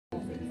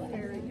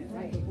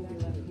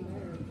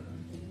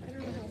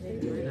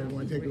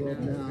take her up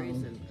now.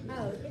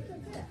 Oh, it's a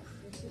bit.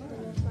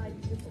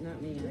 It's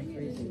not me, I'm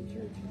praising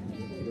church.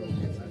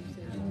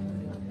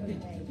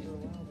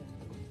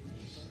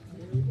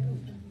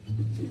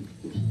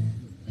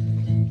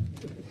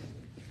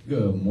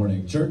 Good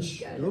morning,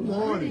 church. Good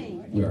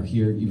morning. We are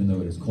here even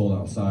though it is cold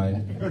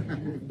outside.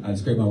 I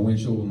scraped my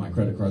windshield with my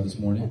credit card this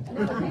morning.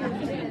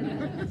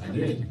 I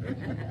did.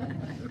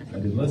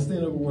 Let's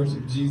stand up and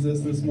worship Jesus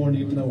this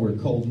morning, even though we're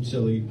cold and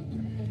chilly.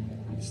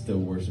 We still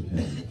worship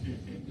him.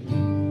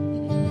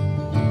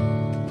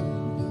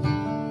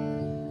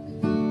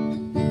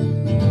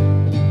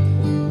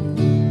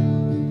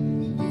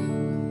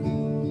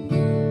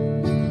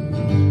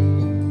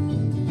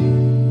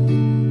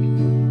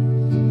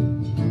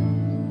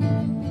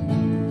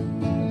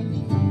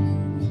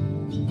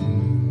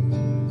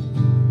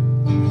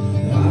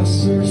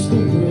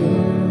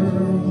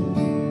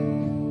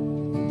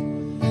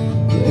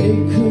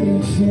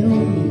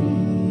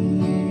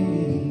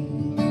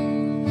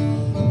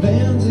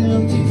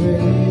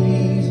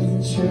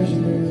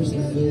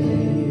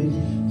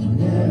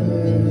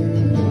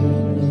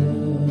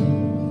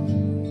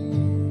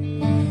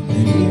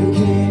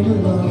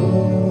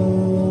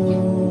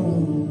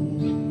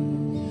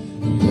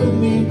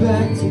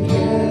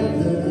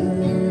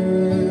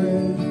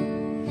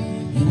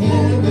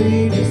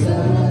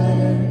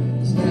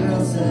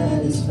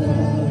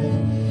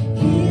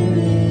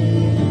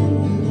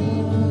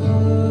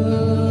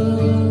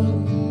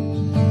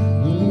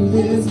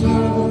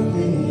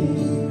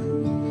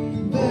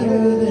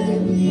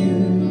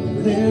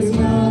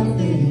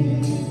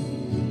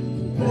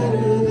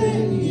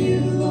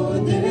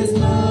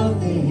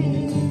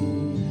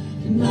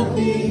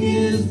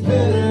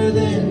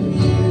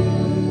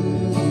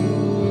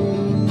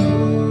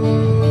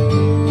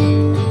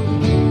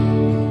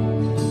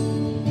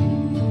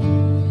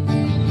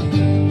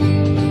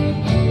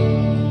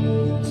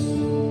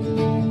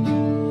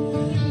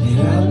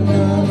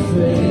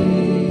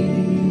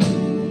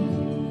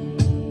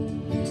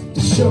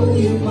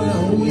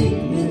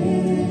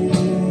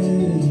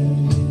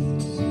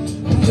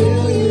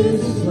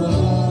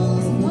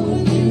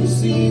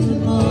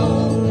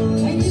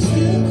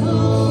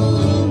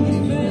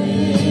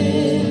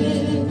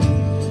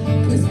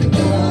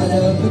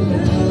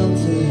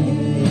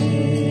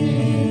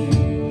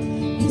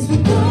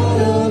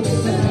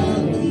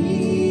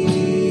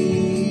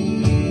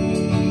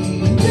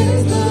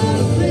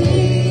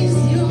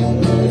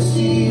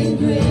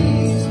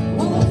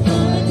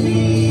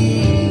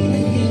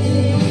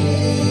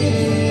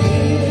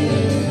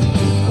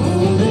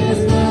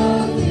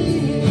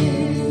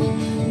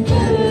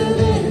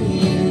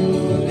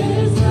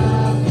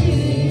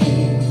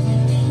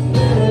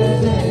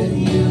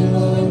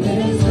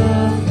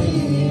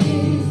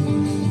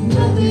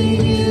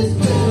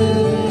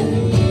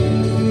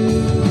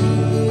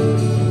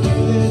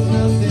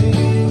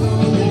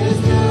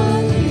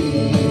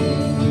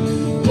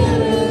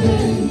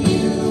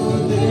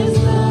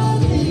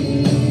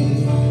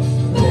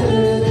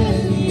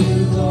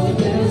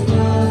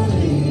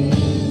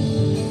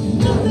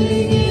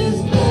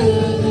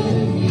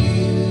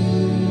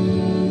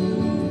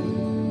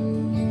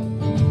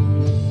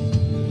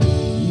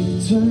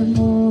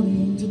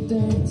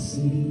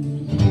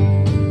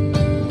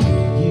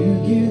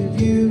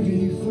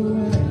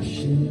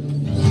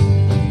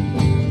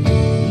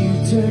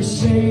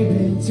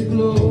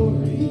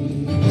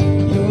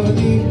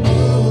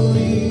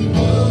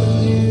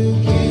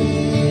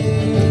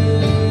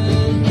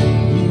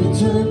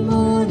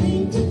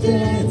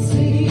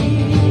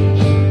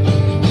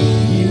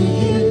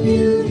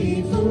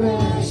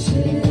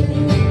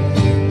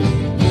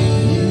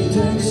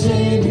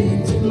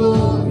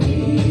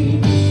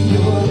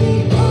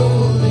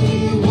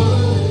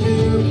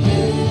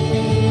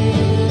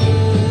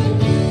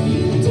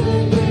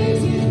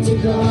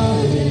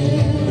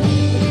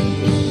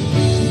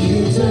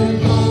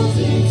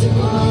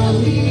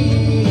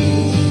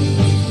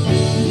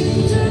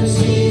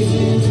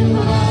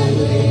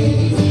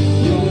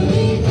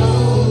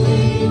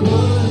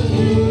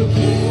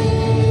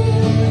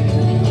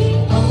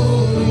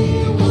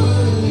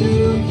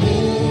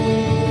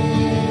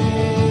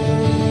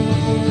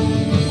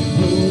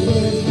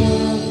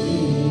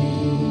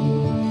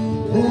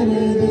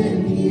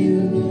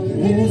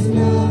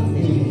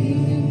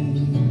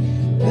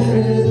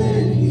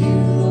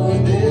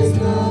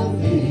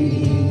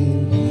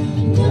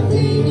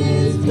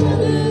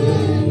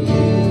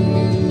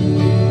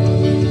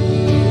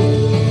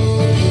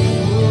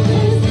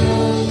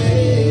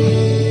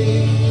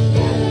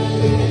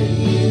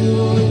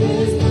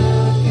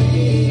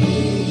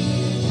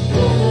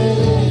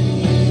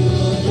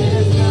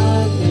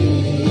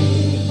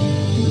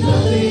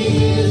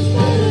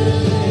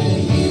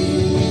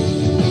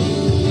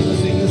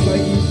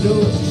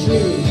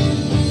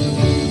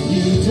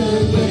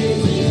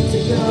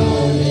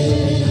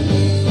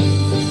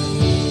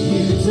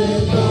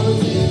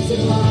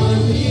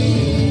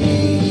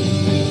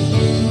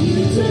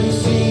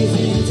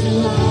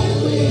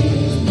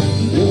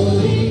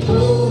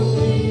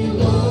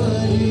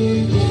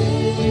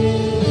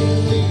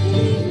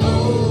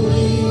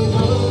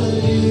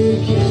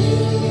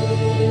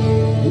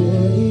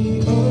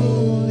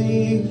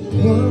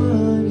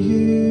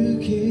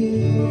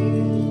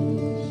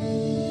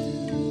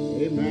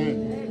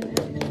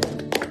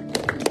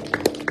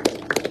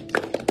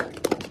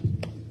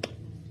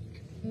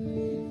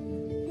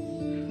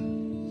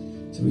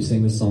 We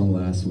sang this song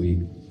last week.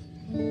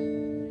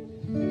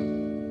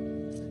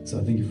 So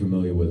I think you're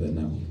familiar with it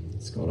now.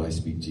 It's called I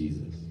Speak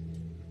Jesus.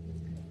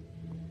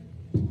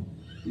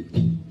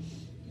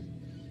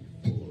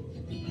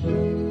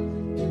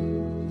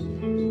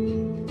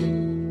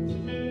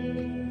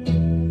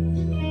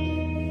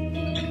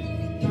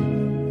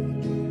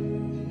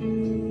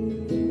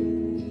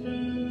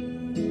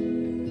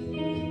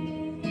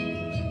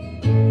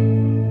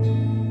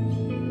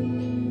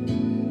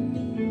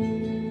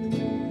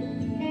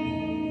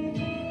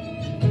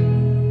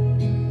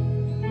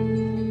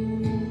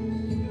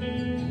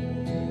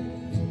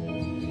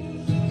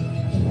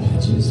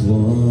 Just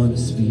want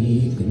to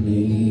speak the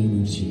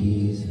name of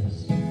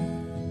Jesus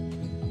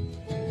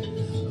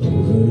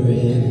over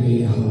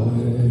every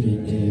heart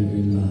and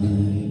every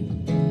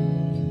mind,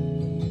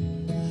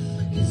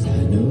 'cause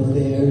I know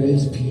there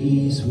is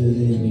peace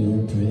within your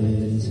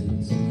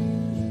presence.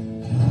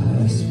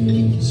 I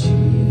speak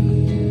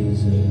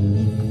Jesus.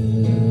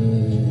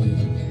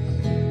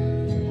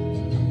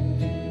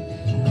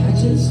 I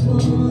just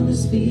want to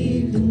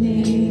speak the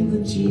name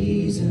of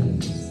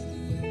Jesus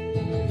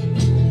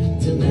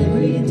till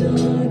every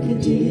dark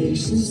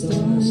addiction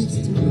starts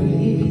to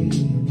break,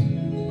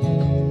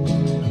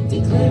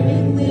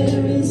 declaring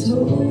there is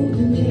hope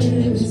and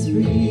there is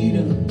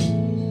freedom.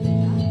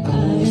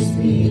 I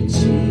speak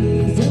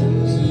Jesus.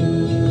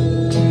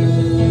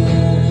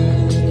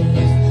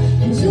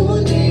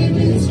 Your name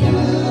is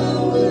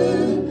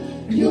power,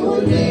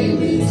 your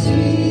name is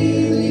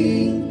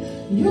healing,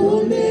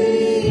 your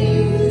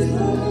name is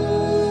life.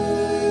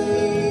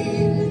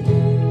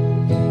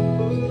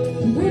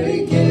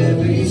 Break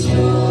every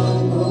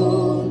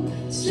stronghold,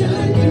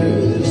 shine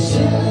through the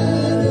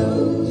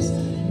shadows,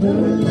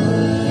 burn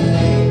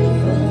like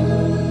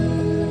fire.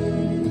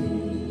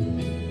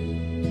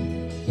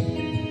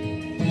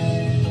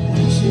 I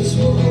just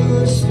want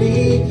to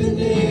speak the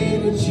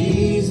name of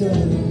Jesus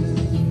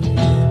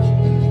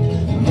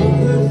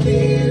over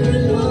fear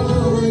and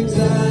all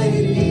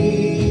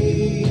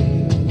anxiety,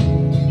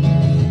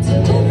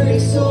 till every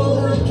soul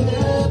held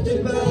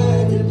captive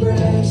by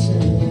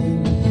depression.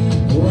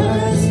 Oh, I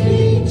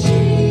speak Jesus.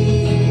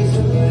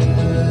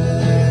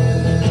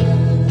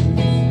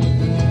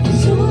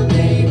 Your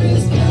name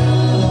is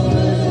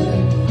power,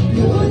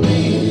 your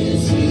name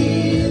is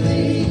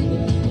healing,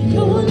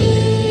 your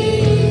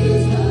name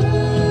is life.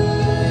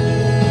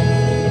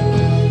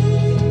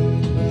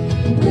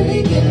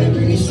 Break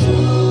every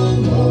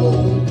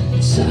stronghold,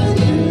 shine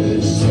through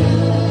the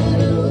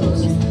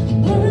shadows,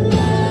 burn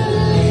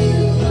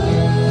like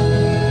fire.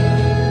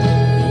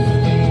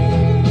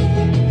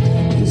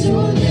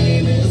 Your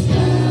name is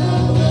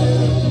power,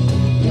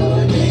 your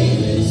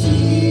name is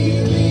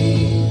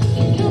healing,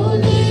 your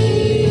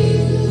name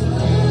is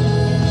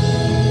life.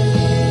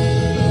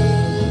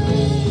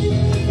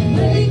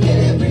 Break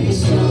every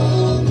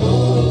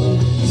stronghold,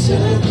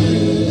 shine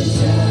through the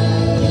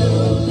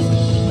shadows,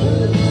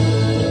 burn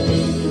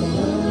like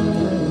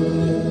fire.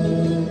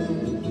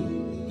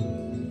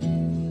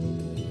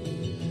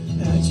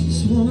 I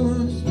just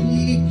want to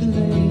speak the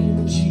name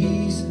of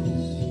Jesus.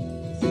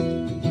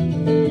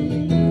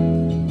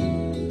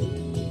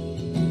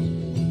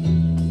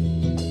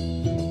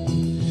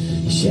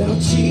 Shout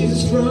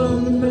Jesus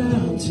from the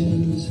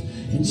mountains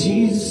and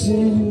Jesus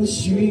in the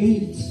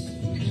streets,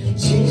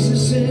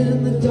 Jesus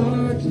in the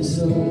darkness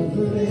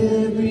over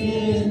every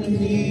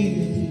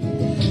enemy,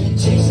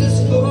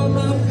 Jesus for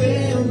my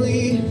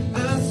family.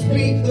 I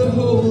speak the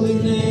holy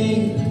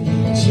name,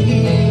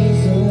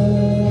 Jesus.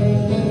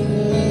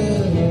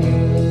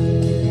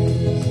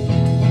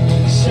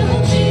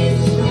 Shout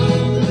Jesus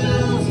from the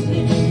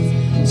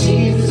mountains,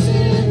 Jesus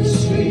in the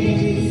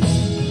streets,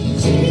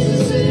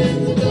 Jesus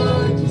in the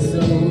darkness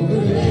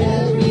over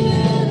every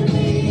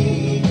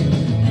enemy,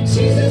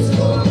 Jesus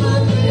for my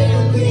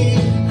family.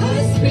 I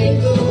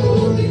speak the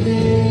holy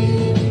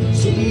name,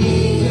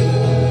 Jesus.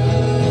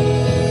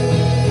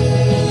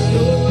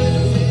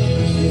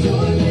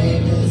 Your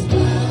name is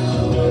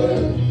power,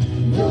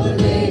 your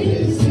name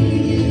is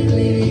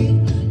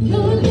healing,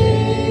 your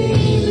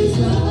name is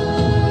life.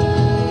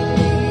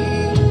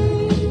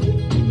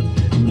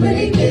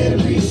 Break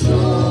every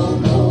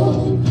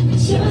stronghold,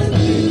 shine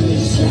through the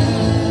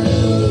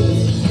shadows,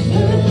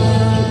 burn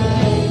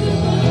like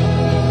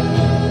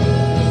fire.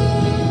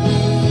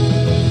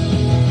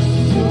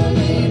 Your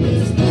name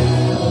is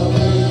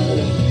power,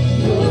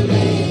 your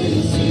name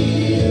is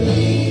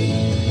healing,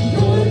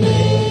 your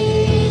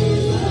name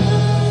is life.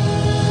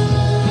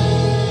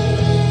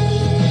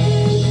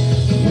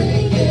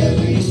 Break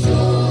every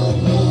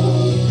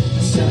stronghold,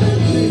 shine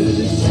through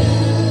the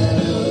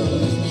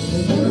shadows,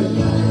 burn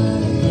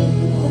like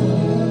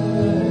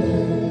fire.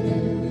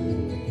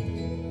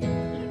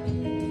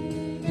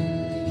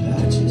 I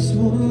just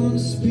want to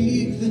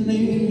speak the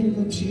name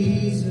of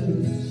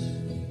Jesus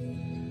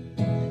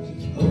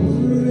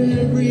over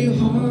every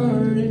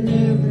heart and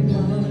every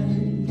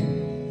mind,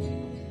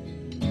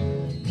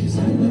 'cause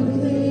I know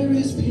there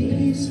is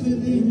peace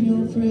within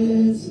your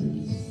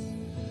presence.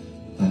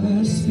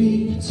 I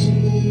speak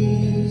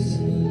Jesus.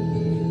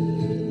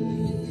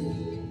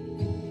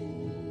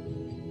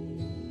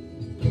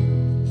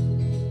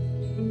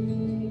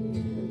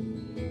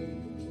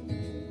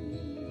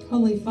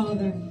 Holy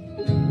Father,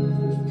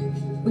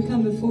 we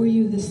come before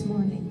you this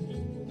morning.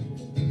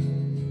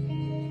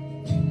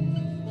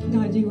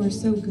 God, you are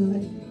so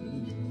good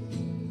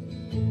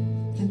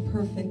and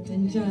perfect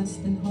and just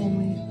and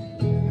holy.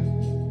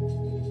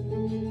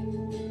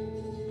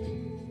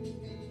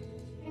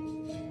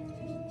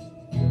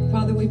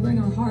 Father, we bring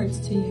our hearts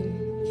to you,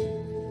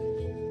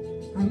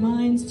 our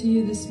minds to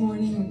you this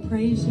morning. We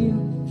praise you.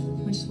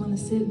 We just want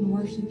to sit and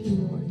worship you,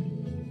 Lord.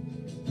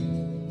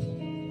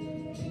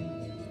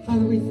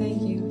 Father, we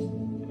thank you.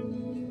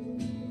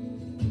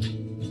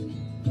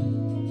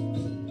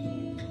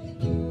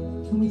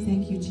 And we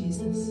thank you,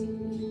 Jesus.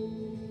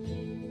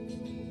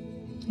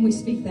 And we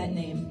speak that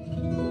name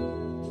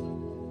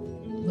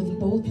with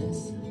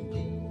boldness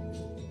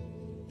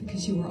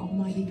because you are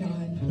Almighty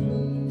God.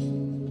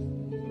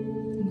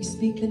 And we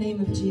speak the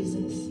name of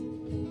Jesus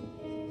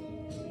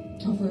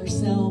over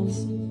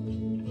ourselves,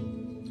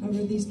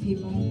 over these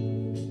people,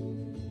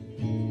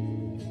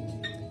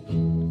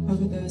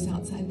 over those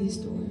outside these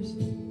doors.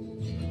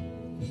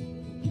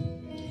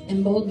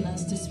 Embolden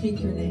us to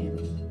speak your name,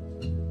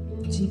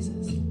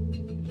 Jesus.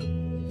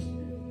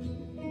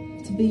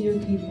 To be your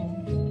people,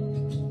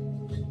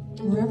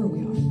 wherever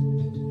we are.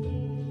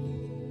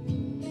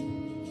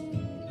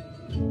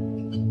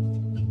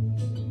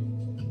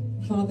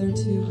 Father,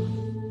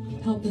 to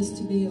help us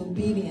to be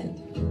obedient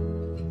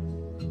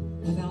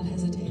without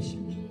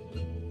hesitation.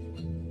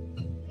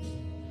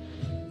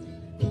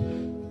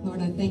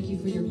 Lord, I thank you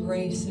for your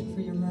grace and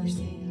for your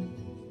mercy.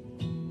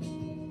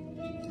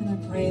 And I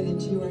pray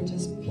that you are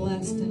just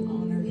blessed and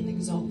honored and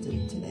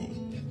exalted today.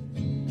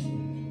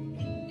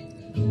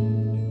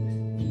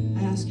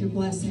 I ask your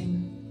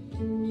blessing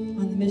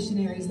on the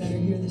missionaries that are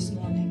here this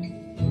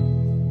morning.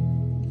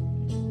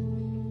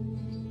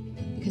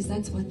 Because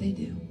that's what they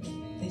do.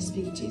 They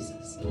speak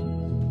Jesus.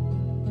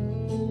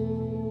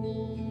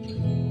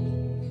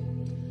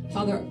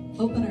 Father,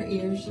 open our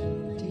ears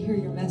to hear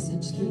your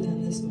message through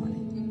them this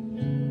morning.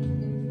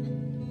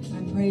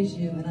 I praise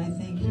you and I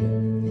thank you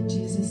in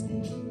Jesus'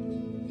 name.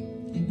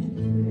 Amen.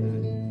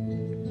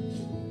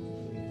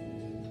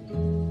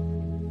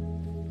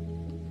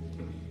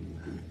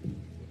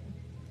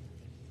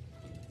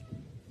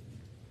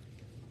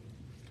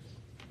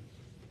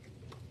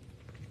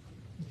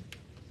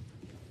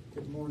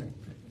 Good morning.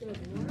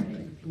 Good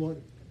morning. Good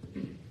morning.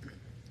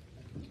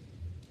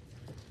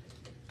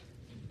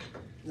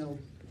 Now,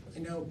 I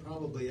know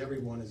probably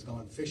everyone has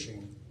gone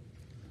fishing,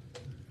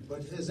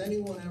 but has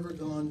anyone ever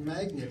gone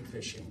magnet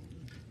fishing?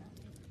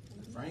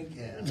 Frank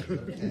has,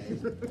 okay.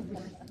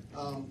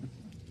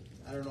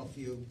 I don't know if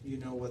you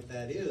know what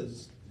that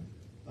is.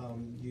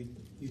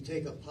 You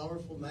take a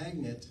powerful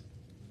magnet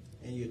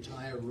and you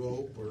tie a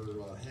rope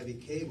or a heavy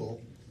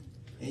cable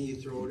and you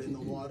throw it in the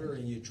water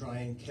and you try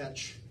and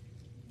catch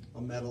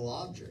a metal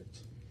object.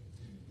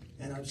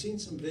 And I've seen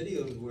some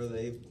videos where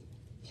they've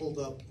pulled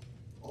up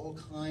all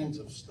kinds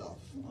of stuff.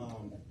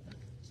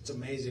 It's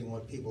amazing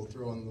what people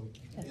throw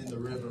in the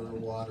river or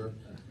water.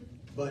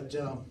 But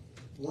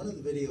one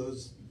of the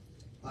videos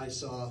I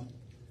saw,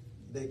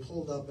 they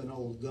pulled up an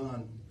old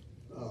gun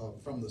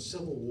from the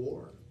Civil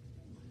War.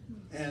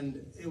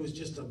 And it was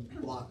just a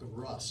block of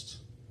rust.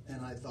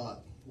 And I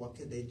thought, what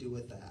could they do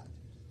with that?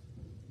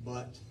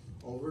 But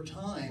over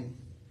time,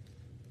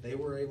 they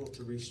were able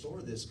to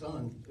restore this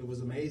gun. It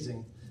was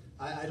amazing.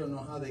 I don't know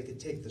how they could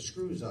take the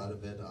screws out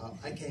of it.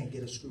 I can't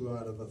get a screw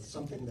out of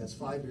something that's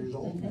 5 years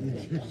old.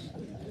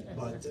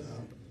 But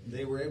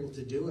they were able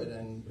to do it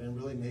and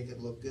really make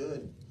it look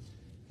good.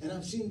 And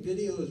I've seen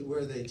videos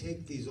where they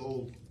take these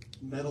old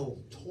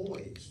metal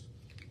toys,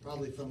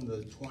 probably from the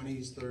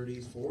 20s,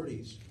 30s,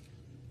 40s,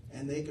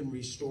 and they can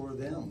restore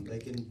them. They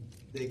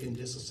can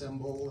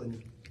disassemble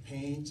and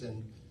paint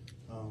and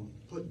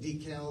put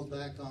decals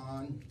back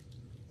on.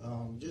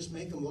 Just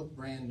make them look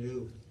brand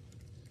new.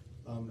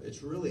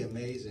 It's really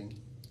amazing.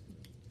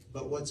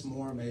 But what's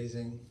more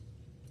amazing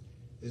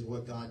is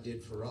what God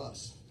did for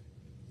us.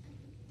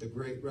 The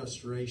great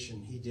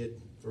restoration he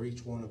did for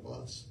each one of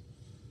us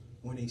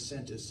when he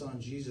sent his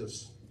son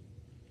Jesus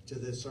to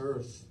this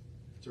earth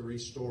to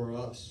restore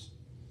us.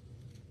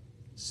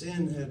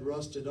 Sin had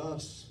rusted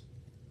us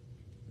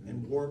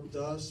and warped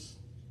us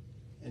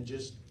and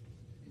just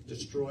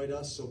destroyed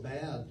us so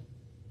bad.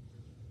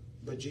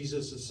 But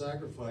Jesus'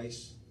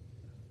 sacrifice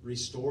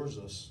restores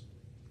us.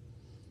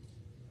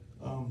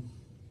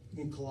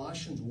 In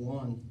Colossians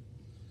 1,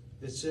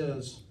 it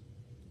says,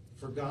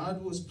 "For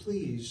God was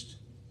pleased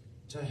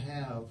to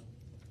have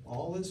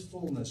all his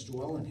fullness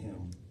dwell in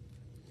him,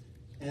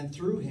 and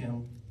through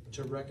him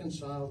to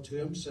reconcile to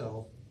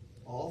himself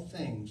all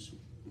things,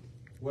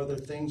 whether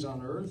things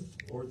on earth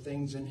or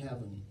things in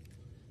heaven,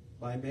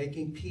 by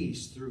making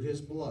peace through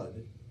his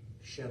blood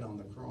shed on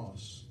the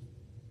cross.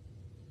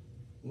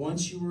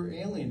 Once you were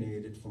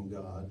alienated from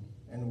God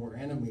and were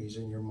enemies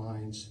in your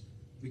minds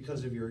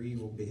because of your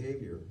evil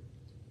behavior.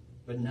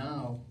 But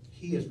now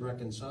he has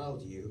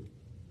reconciled you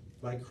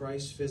by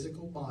Christ's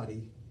physical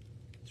body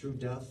through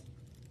death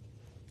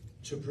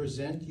to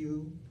present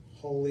you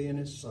holy in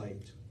his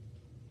sight,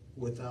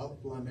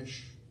 without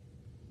blemish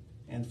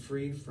and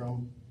free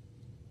from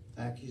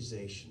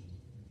accusation.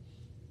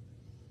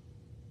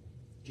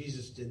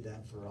 Jesus did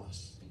that for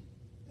us,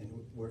 and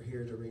we're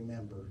here to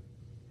remember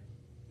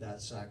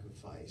that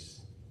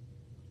sacrifice.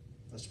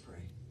 Let's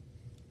pray.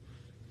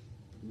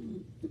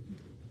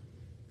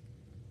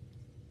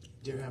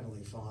 Dear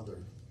Heavenly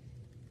Father,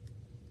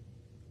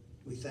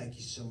 we thank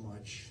you so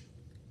much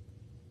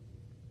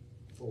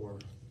for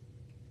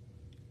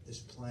this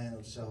plan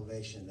of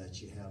salvation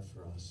that you have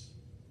for us,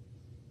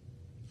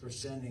 for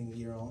sending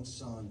your own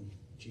Son,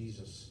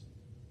 Jesus.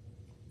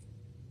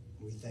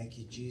 We thank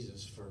you,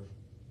 Jesus, for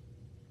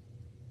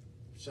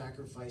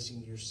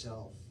sacrificing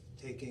yourself,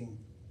 taking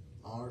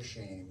our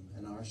shame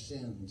and our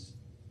sins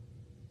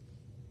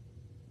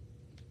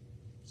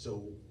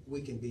so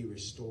we can be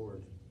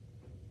restored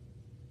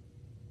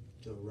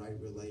to a right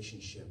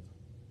relationship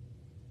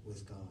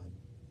with God.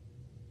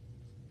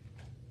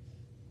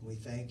 We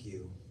thank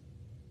you.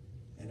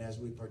 And as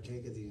we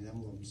partake of these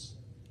emblems,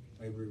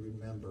 may we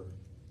remember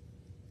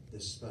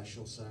this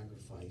special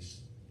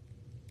sacrifice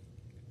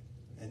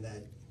and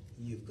that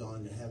you've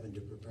gone to heaven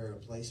to prepare a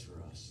place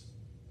for us.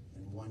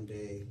 And one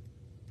day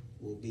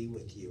we'll be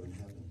with you in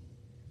heaven.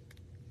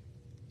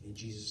 In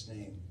Jesus'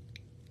 name,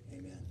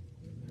 amen.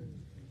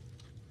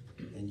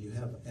 And you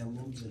have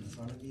emblems in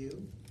front of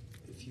you.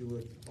 If you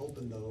would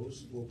open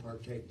those, we'll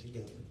partake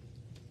together.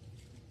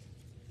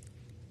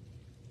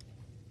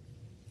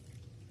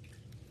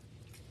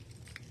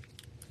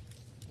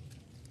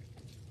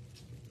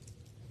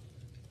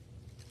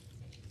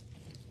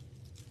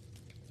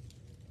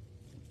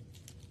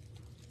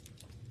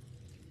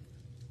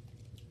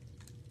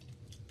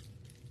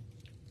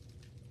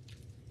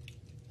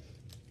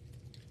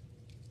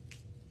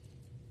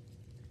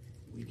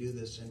 We do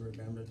this in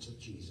remembrance of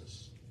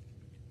Jesus.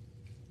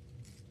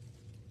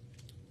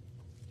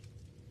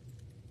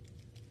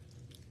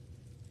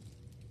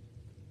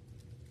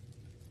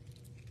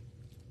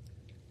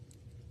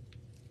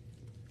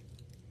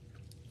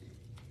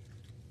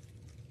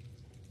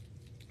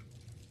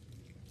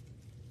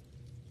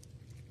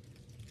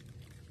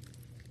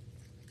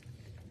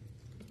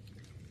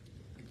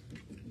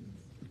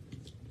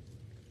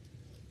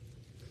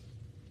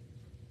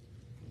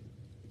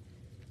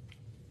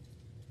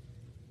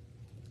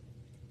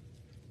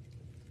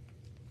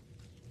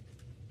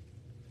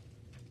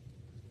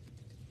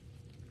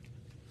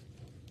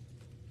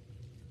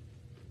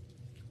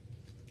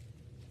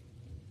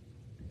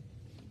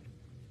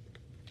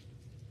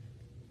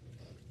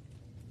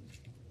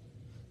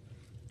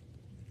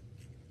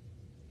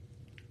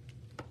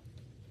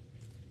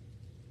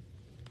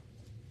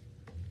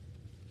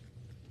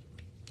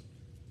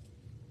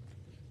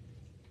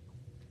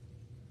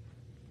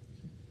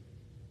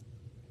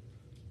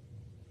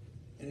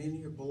 And in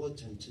your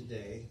bulletin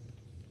today,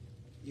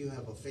 you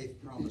have a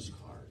faith promise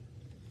card.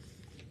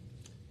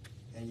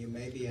 And you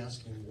may be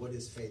asking, what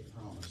is faith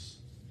promise?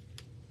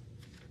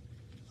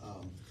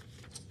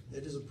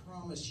 It is a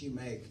promise you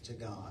make to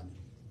God.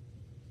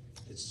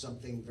 It's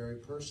something very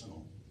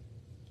personal.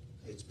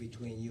 It's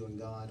between you and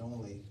God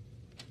only.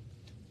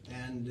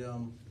 And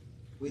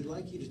we'd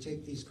like you to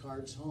take these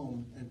cards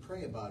home and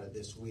pray about it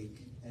this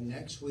week. And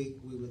next week,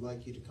 we would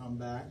like you to come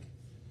back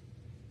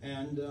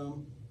and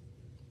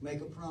make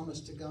a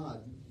promise to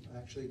God.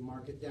 Actually,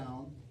 mark it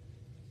down.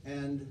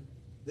 And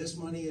this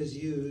money is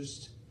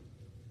used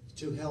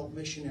to help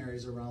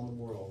missionaries around the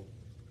world.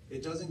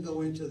 It doesn't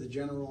go into the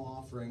general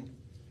offering.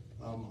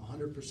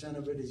 100%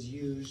 of it is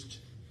used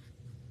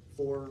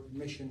for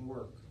mission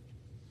work.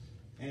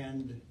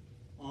 And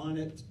on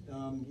it,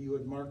 you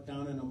would mark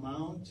down an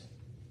amount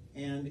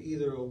and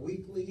either a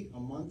weekly, a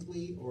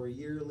monthly, or a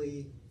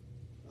yearly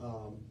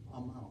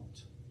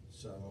amount.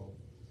 So,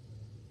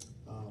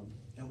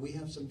 and we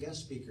have some guest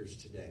speakers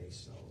today,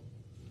 so,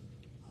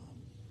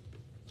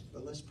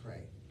 but let's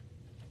pray.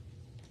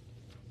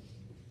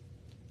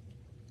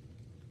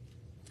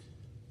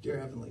 Dear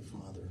Heavenly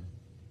Father,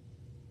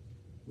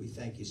 we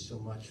thank you so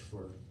much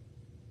for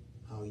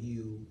how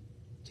you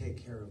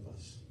take care of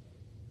us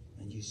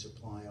and you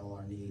supply all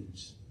our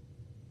needs.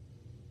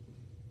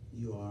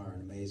 You are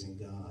an amazing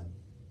God.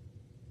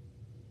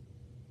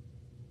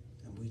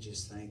 And we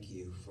just thank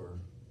you for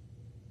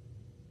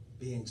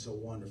being so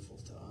wonderful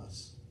to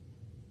us.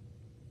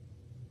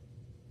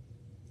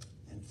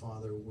 And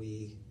Father,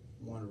 we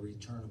want to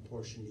return a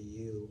portion to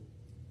you.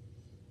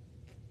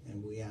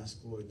 And we ask,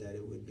 Lord, that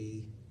it would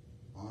be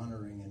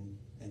honoring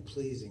and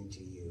pleasing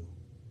to you.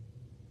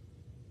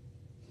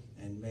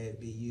 And may it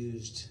be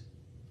used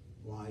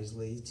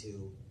wisely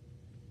to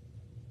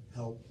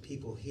help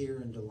people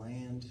here in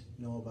DeLand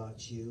know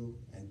about you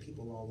and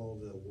people all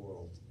over the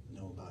world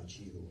know about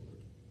you, Lord.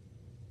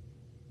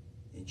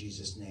 In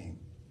Jesus' name,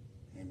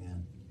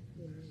 amen.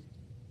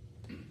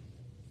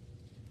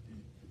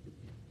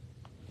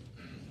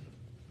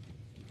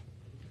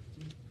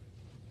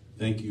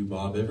 Thank you,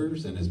 Bob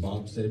Evers. And as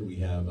Bob said, we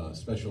have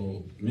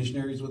special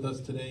missionaries with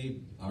us today.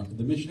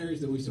 The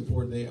missionaries that we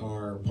support, they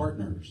are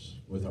partners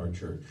with our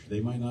church. They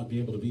might not be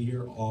able to be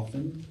here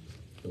often,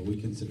 but we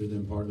consider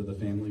them part of the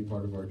family,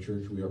 part of our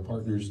church. We are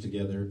partners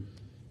together,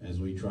 as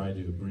we try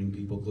to bring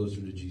people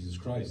closer to Jesus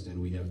Christ.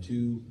 And we have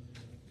two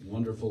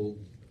wonderful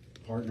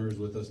partners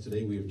with us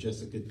today. We have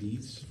Jessica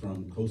Dietz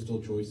from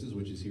Coastal Choices,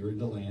 which is here in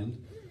DeLand.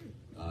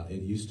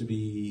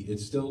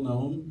 It's still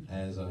known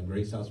as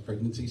Grace House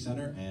Pregnancy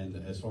Center, and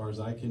as far as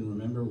I can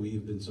remember,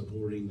 we've been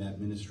supporting that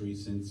ministry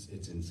since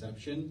its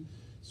inception.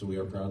 So we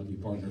are proud to be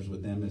partners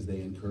with them as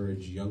they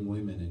encourage young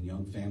women and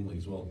young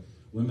families, well,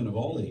 women of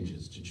all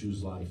ages, to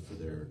choose life for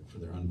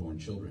their unborn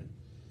children.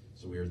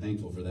 So we are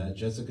thankful for that.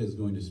 Jessica is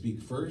going to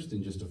speak first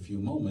in just a few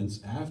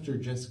moments. After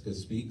Jessica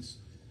speaks,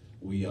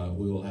 we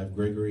will have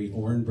Gregory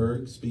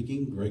Orenberg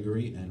speaking.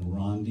 Gregory and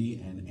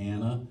Rondi and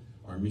Anna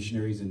are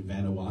missionaries in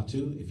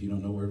Vanuatu. If you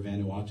don't know where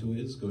Vanuatu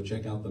is, go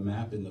check out the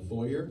map in the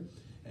foyer,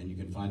 and you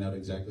can find out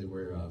exactly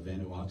where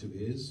Vanuatu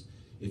is.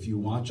 If you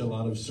watch a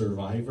lot of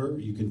Survivor,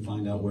 you can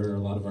find out where a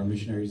lot of our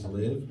missionaries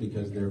live,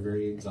 because they're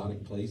very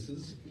exotic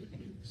places.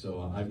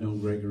 So I've known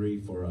Gregory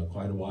for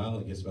quite a while,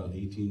 I guess about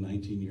 18,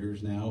 19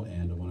 years now,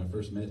 and when I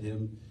first met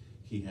him,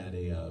 he had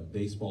a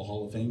Baseball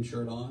Hall of Fame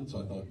shirt on,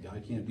 so I thought, guy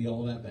can't be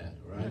all that bad,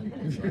 right?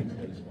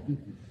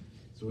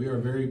 So we are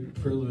very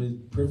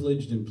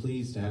privileged and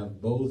pleased to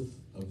have both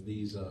of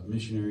these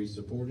missionaries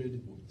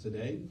supported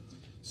today.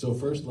 So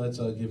first, let's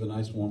give a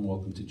nice warm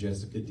welcome to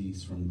Jessica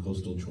Dietz from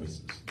Coastal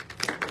Choices.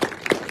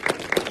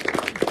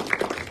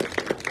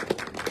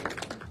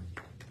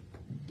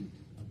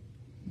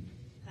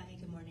 Hi,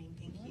 good morning.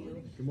 Thank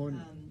you. Good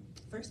morning.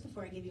 First,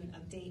 before I give you an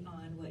update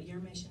on what your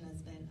mission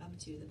has been up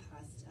to the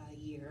past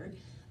year,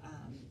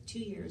 2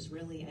 years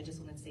really, I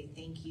just want to say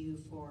thank you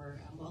for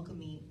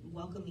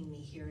welcoming me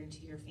here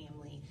into your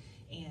family,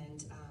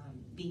 and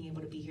being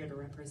able to be here to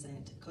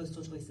represent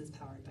Coastal Choices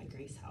powered by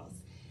Grace House.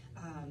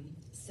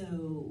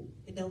 So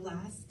the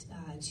last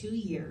 2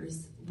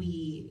 years,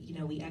 we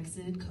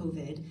exited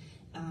COVID,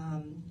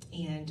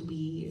 and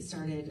we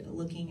started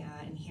looking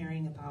at and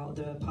hearing about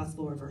the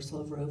possible reversal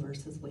of Roe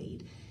versus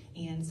Wade.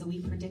 And so we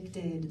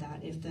predicted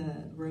that if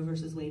the Roe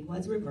versus Wade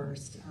was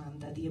reversed,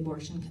 that the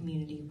abortion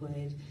community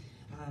would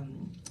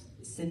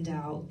send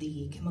out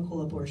the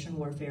chemical abortion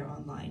warfare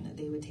online, that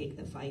they would take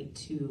the fight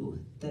to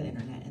the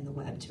internet and the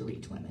web to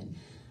reach women.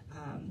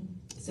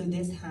 So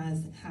this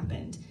has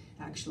happened,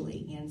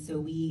 actually. And so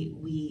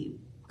we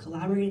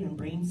collaborated and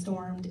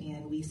brainstormed,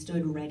 and we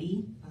stood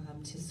ready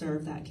to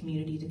serve that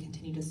community, to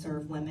continue to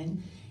serve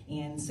women.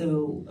 And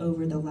so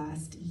over the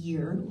last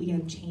year, we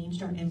have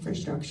changed our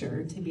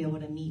infrastructure to be able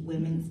to meet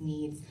women's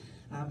needs,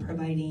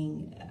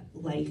 providing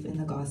life in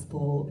the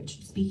gospel,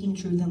 speaking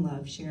truth in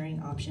love,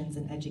 sharing options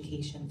in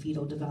education,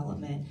 fetal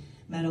development,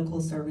 medical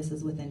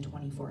services within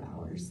 24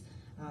 hours.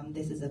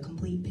 This is a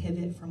complete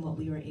pivot from what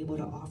we were able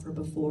to offer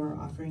before,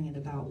 offering it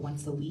about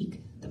once a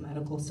week. The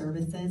medical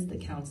services, the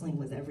counseling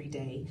was every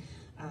day.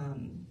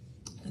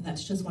 And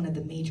that's just one of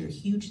the major,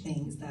 huge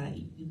things that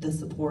the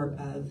support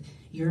of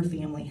your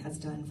family has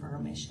done for our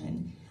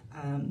mission.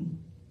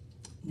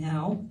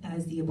 Now,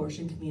 as the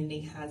abortion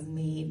community has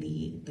made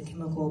the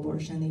chemical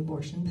abortion, the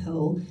abortion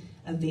pill,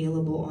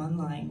 available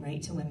online,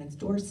 right to women's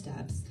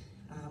doorsteps,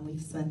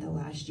 we've spent the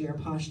last year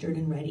postured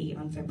and ready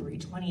on February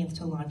 20th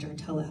to launch our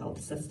telehealth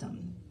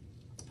system.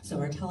 So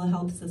our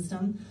telehealth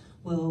system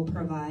will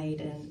provide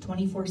a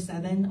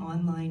 24/7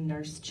 online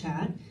nurse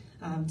chat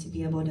to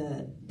be able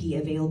to be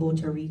available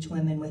to reach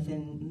women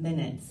within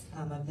minutes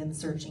of them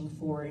searching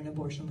for an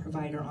abortion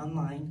provider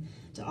online,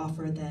 to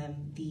offer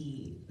them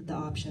the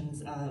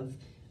options of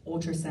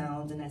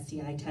ultrasounds and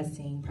STI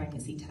testing,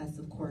 pregnancy tests,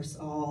 of course,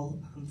 all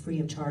free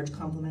of charge,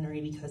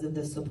 complimentary, because of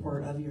the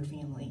support of your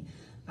family.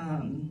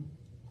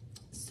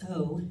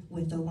 So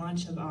with the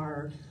launch of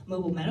our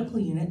mobile medical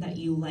unit that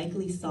you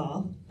likely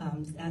saw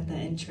at the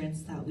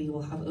entrance that we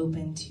will have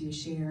open to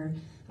share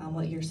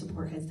what your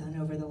support has done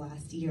over the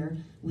last year,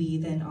 we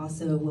then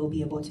also will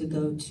be able to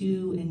go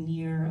to and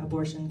near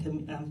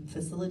abortion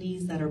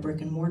facilities that are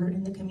brick and mortar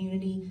in the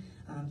community,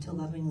 to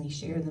lovingly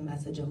share the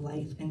message of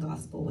life and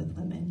gospel with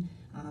women,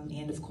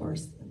 and of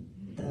course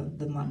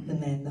the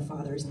men, the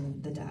fathers,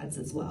 and the dads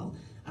as well.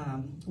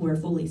 We're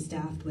fully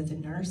staffed with a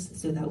nurse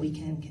so that we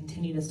can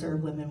continue to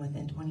serve women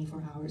within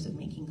 24 hours of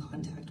making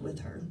contact with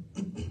her.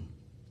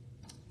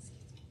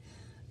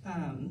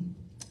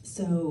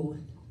 So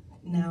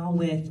now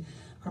with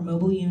our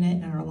mobile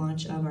unit and our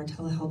launch of our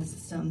telehealth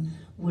system,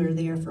 we're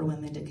there for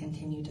women to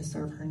continue to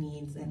serve her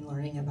needs and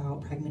learning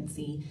about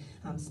pregnancy,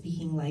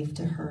 speaking life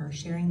to her,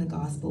 sharing the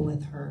gospel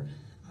with her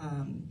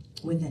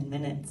within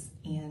minutes.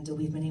 And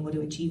we've been able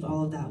to achieve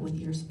all of that with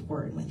your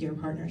support and with your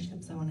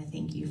partnerships. I want to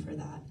thank you for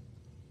that.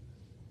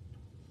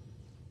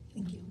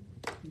 Thank you.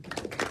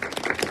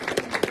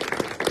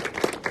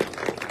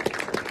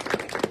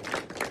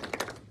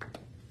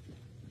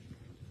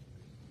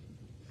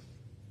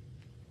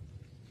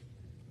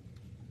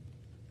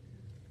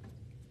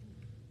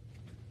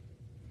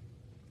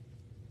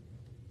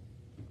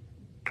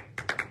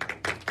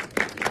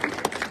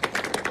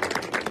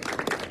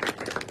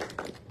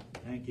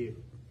 Thank you.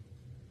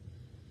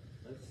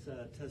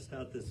 Let's test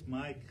out this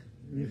mic.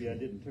 Maybe I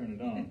didn't turn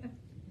it on.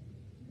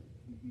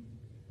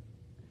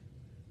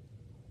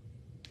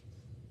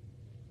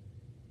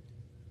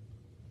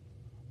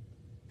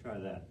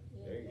 that?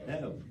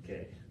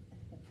 Okay.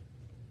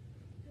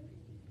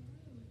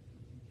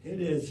 It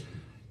is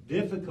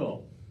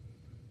difficult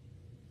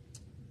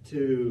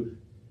to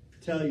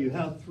tell you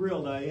how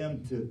thrilled I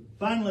am to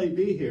finally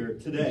be here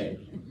today.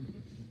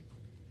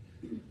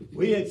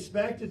 We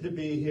expected to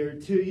be here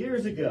 2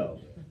 years ago,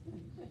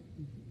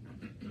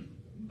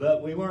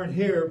 but we weren't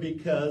here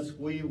because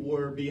we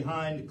were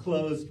behind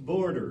closed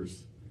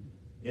borders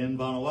in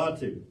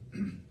Vanuatu.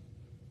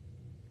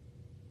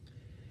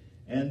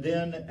 And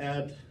then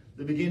at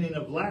the beginning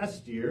of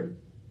last year,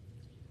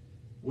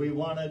 we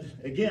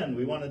wanted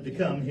to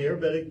come here,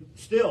 but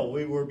still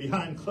we were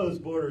behind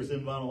closed borders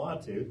in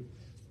Vanuatu.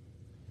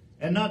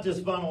 And not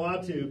just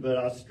Vanuatu, but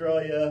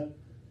Australia,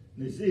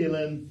 New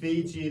Zealand,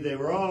 Fiji, they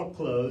were all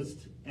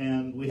closed.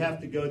 And we have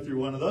to go through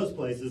one of those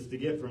places to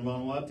get from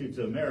Vanuatu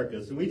to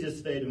America. So we just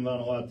stayed in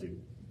Vanuatu.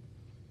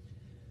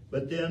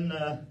 But then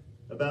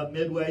about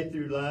midway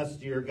through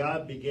last year,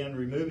 God began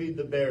removing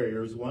the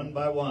barriers one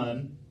by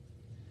one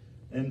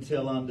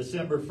until on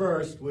December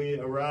 1st, we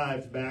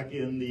arrived back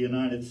in the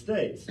United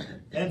States.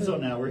 And so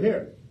now we're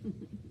here.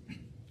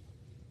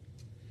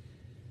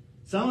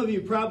 Some of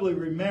you probably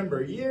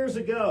remember years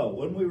ago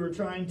when we were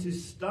trying to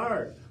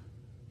start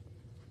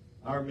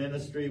our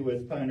ministry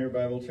with Pioneer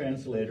Bible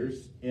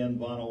Translators in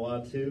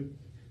Vanuatu.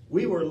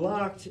 We were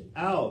locked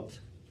out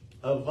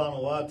of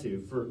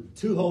Vanuatu for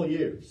 2 whole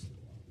years.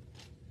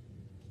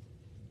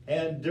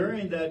 And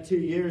during that 2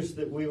 years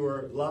that we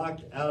were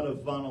locked out of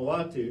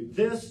Vanuatu,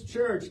 this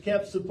church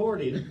kept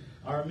supporting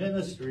our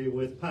ministry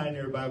with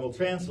Pioneer Bible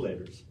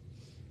Translators.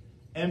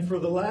 And for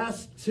the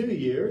last 2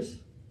 years,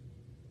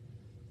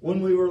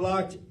 when we were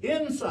locked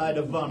inside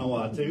of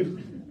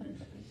Vanuatu,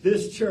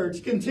 this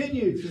church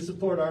continued to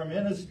support our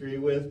ministry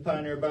with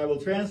Pioneer Bible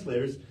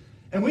Translators.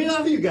 And we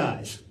love you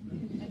guys.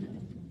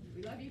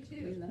 We love you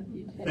too. We love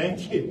you too.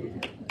 Thank you.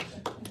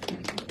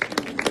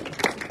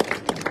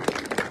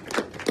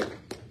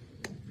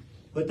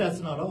 But that's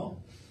not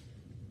all.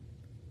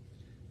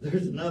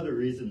 There's another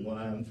reason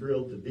why I'm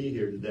thrilled to be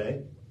here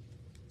today.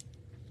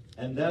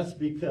 And that's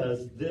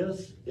because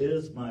this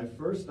is my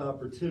first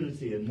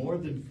opportunity in more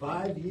than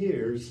 5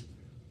 years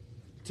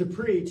to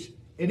preach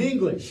in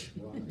English.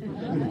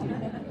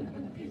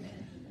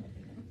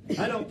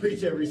 I don't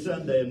preach every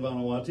Sunday in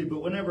Vanuatu,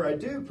 but whenever I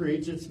do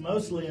preach, it's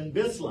mostly in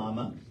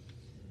Bislama.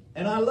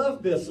 And I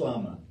love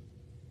Bislama,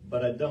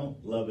 but I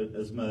don't love it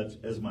as much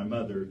as my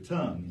mother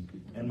tongue.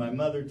 And my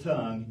mother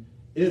tongue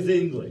is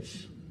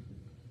English.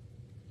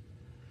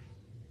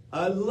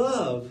 I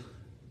love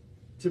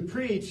to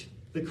preach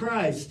the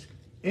Christ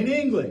in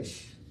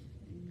English,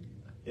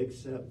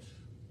 except,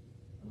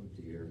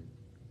 oh dear,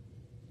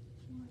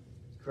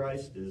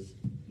 Christ is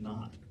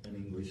not an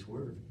English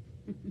word.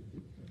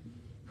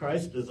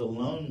 Christ is a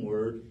loan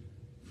word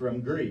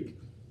from Greek.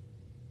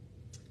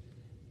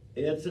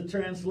 It's a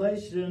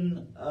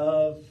translation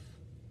of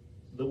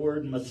the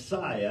word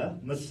Messiah.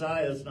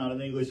 Messiah is not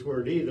an English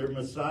word either.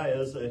 Messiah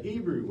is a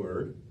Hebrew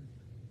word.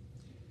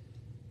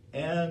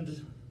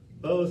 And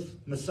both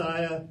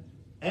Messiah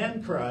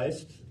and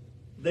Christ,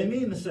 they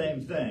mean the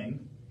same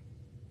thing.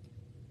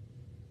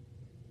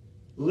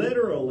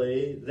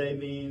 Literally, they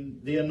mean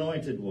the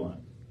anointed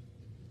one.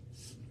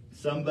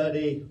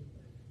 Somebody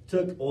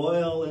took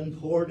oil and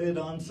poured it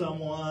on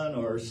someone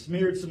or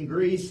smeared some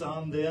grease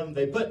on them.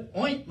 They put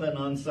ointment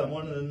on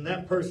someone, and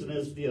that person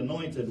is the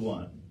anointed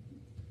one.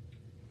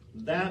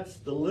 That's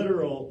the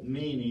literal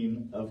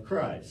meaning of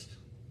Christ.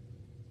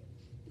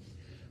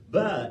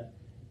 But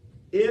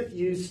if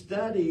you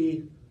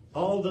study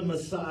all the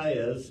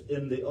messiahs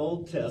in the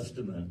Old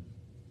Testament,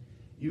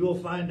 you will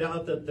find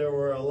out that there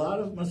were a lot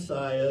of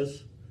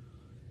messiahs,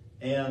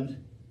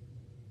 and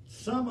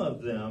some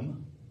of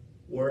them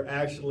were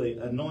actually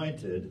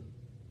anointed.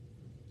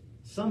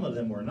 Some of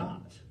them were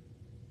not.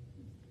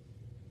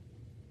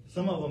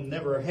 Some of them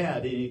never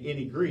had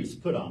any grease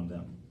put on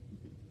them.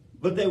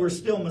 But they were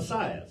still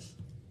messiahs.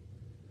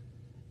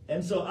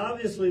 And so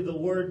obviously the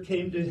word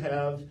came to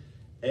have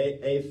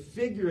a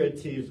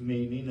figurative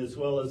meaning as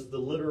well as the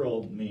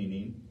literal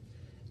meaning.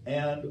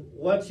 And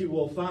what you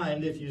will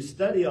find, if you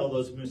study all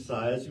those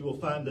messiahs, you will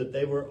find that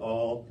they were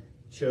all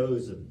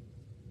chosen.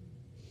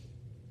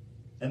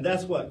 And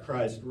that's what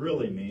Christ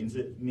really means.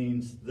 It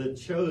means the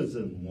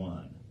chosen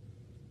one.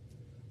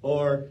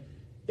 Or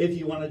if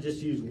you want to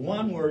just use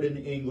one word in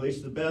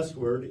English, the best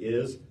word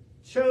is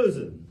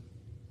chosen.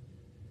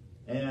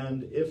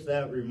 And if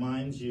that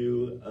reminds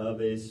you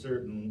of a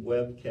certain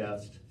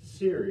webcast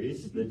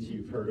series that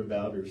you've heard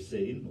about or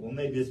seen, well,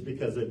 maybe it's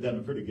because they've done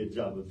a pretty good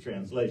job of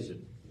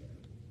translation.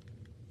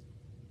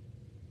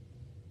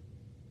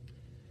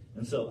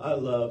 And so I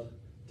love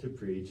to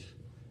preach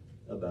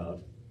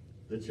about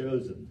the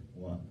chosen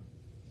one.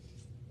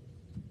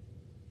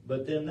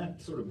 But then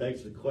that sort of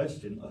begs the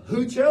question,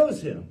 who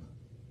chose him?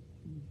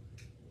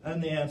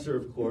 And the answer,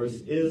 of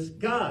course, is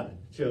God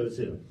chose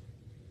him.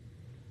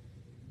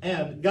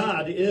 And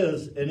God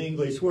is an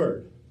English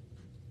word.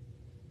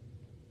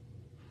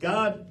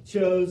 God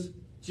chose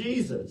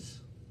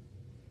Jesus.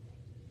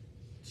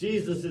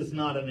 Jesus is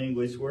not an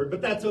English word,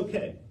 but that's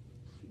okay.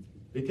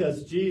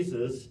 because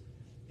Jesus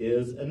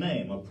is a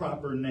name, a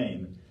proper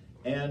name.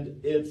 And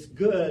it's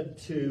good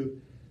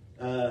to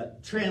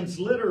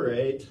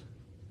transliterate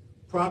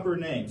proper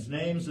names,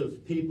 names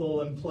of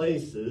people and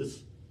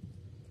places.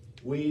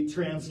 We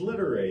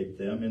transliterate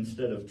them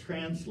instead of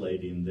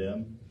translating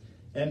them.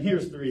 And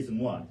here's the reason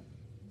why.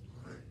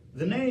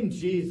 The name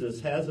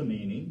Jesus has a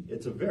meaning.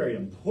 It's a very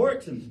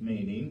important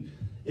meaning.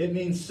 It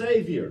means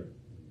Savior.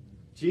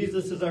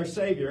 Jesus is our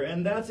Savior,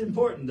 and that's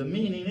important. The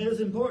meaning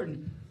is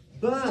important.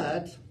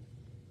 But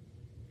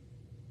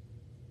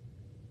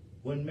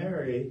when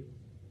Mary,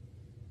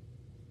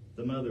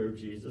 the mother of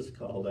Jesus,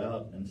 called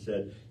out and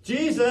said,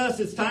 "Jesus,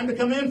 it's time to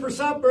come in for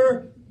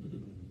supper,"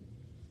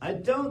 I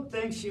don't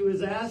think she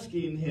was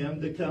asking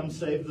him to come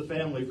save the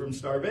family from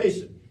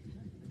starvation.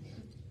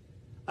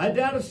 I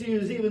doubt if she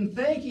was even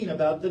thinking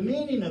about the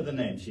meaning of the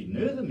name. She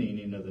knew the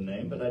meaning of the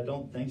name, but I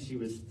don't think she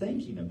was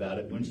thinking about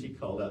it when she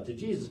called out to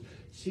Jesus.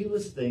 She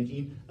was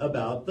thinking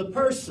about the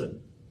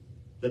person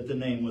that the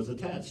name was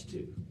attached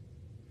to.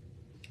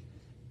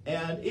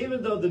 And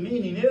even though the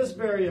meaning is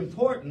very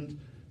important,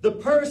 the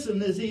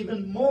person is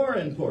even more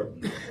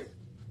important.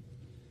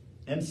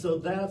 And so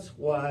that's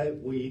why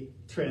we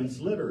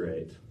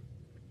transliterate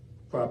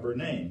proper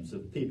names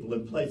of people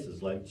and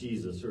places like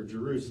Jesus or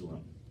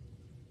Jerusalem.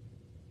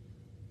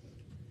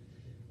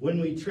 When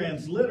we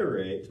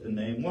transliterate a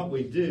name, what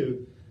we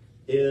do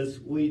is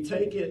we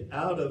take it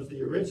out of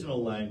the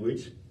original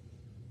language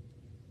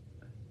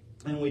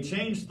and we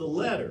change the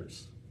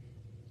letters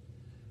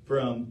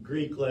from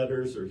Greek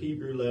letters or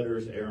Hebrew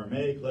letters,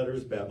 Aramaic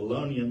letters,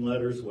 Babylonian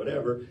letters,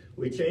 whatever.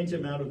 We change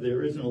them out of the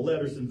original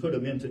letters and put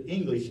them into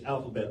English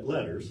alphabet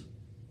letters.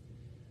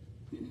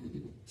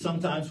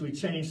 Sometimes we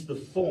change the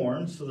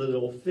form so that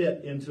it'll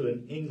fit into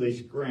an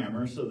English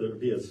grammar, so there'll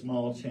be a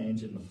small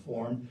change in the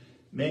form.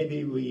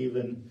 Maybe we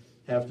even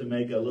have to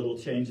make a little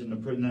change in the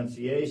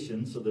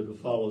pronunciation so that it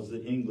follows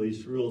the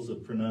English rules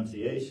of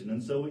pronunciation.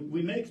 And so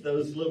we make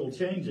those little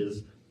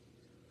changes.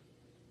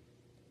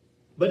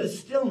 But it's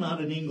still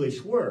not an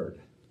English word.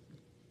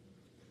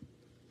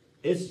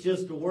 It's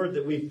just a word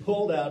that we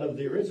pulled out of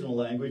the original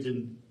language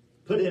and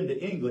put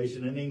into English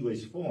in an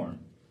English form.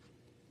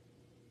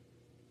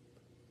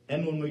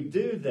 And when we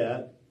do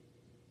that,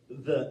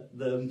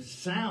 the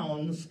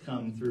sounds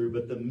come through,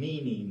 but the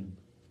meaning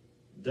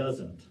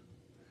doesn't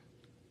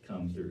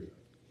come through.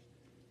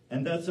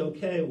 And that's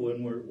okay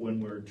when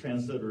we're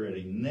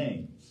transliterating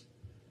names.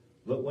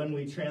 But when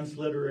we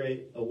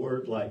transliterate a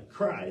word like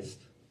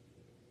Christ,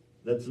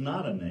 that's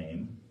not a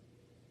name,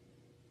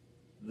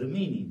 the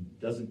meaning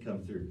doesn't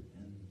come through.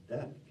 And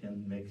that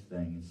can make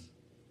things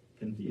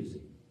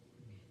confusing.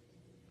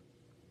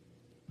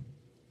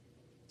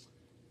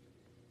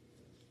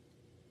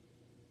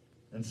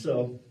 And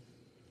so,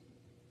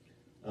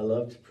 I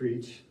love to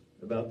preach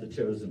about the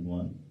chosen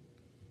one.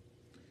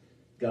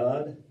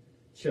 God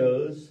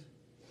chose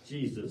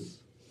Jesus.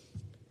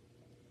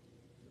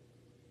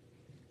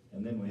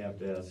 And then we have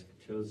to ask,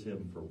 chose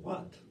him for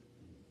what?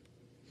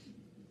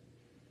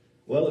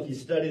 Well, if you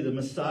study the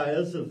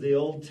messiahs of the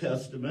Old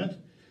Testament,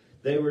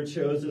 they were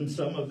chosen,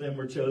 some of them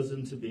were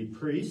chosen to be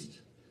priest.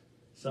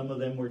 Some of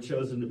them were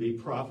chosen to be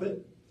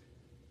prophet.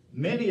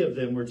 Many of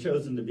them were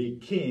chosen to be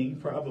king,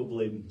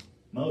 probably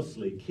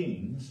mostly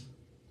kings.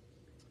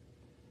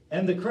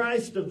 And the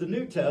Christ of the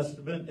New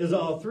Testament is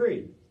all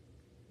three.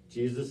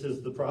 Jesus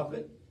is the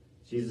prophet.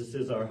 Jesus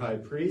is our high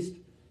priest.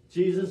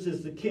 Jesus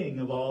is the king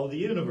of all the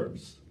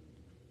universe.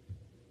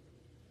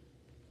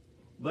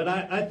 But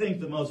I think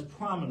the most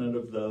prominent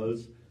of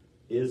those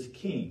is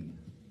king.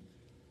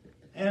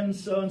 And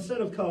so instead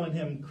of calling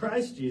him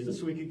Christ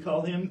Jesus, we could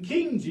call him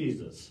King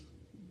Jesus.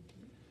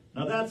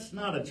 Now that's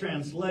not a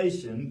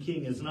translation.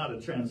 King is not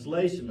a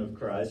translation of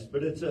Christ,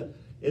 but it's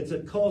a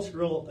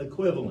cultural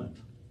equivalent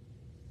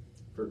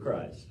for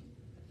Christ.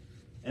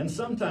 And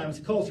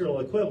sometimes cultural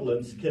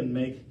equivalents can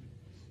make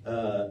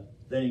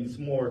things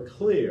more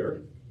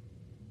clear.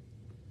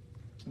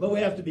 But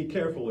we have to be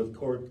careful with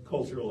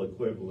cultural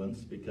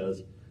equivalents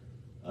because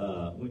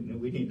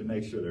we need to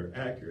make sure they're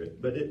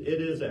accurate. But it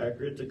is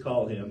accurate to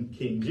call him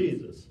King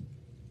Jesus.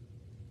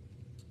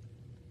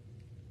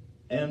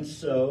 And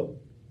so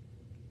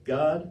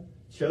God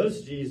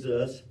chose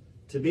Jesus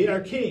to be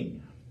our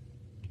king.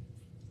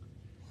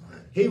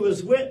 He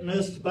was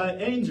witnessed by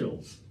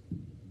angels.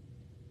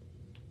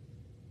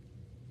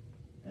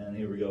 And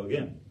here we go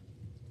again.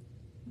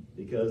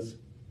 Because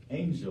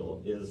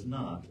angel is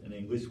not an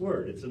English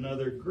word. It's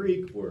another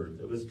Greek word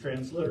that was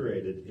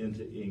transliterated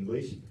into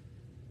English.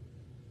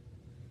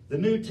 The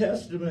New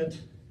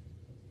Testament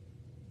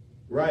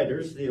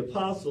writers, the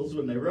apostles,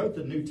 when they wrote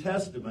the New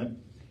Testament,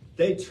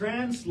 they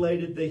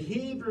translated the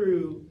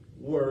Hebrew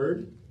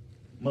word,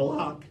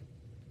 malach,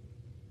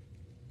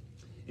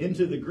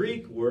 into the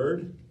Greek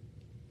word,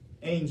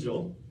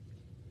 angel.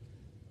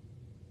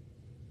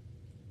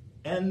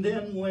 And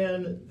then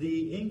when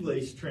the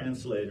English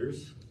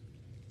translators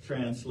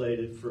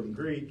translated from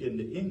Greek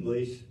into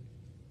English,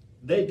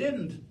 they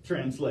didn't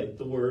translate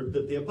the word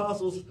that the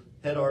apostles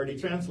had already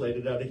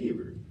translated out of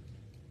Hebrew.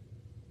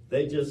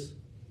 They just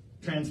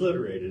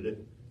transliterated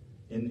it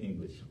in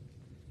English.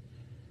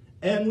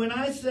 And when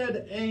I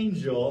said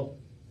angel,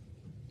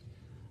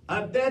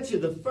 I bet you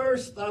the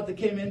first thought that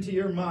came into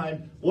your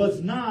mind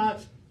was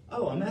not,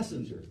 oh, a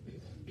messenger.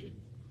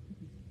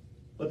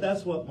 But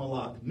that's what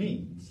malak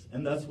means,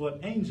 and that's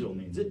what angel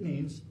means. It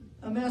means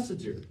a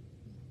messenger.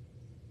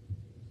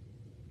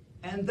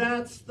 And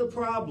that's the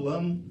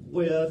problem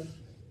with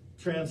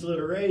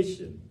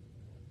transliteration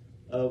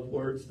of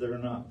words that are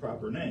not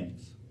proper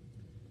names.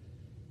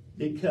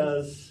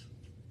 Because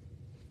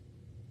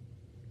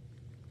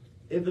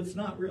if it's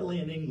not really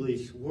an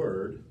English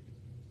word,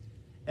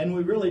 and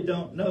we really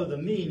don't know the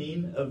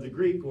meaning of the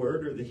Greek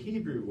word or the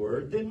Hebrew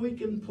word, then we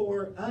can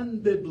pour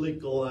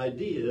unbiblical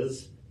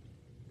ideas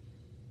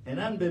and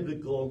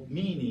unbiblical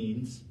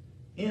meanings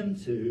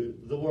into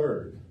the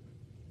word.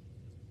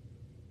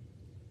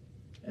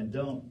 And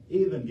don't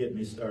even get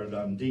me started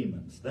on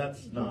demons.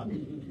 That's not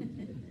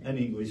an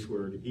English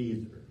word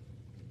either.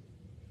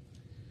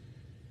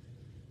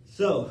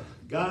 So,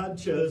 God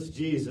chose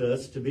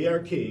Jesus to be our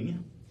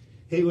king.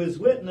 He was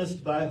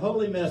witnessed by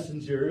holy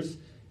messengers,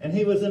 and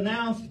he was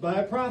announced by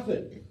a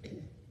prophet.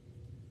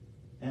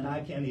 And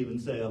I can't even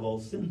say a whole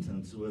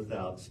sentence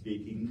without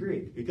speaking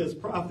Greek, because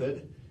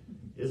prophet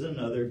is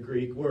another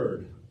Greek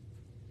word.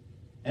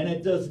 And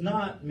it does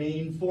not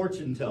mean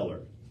fortune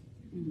teller.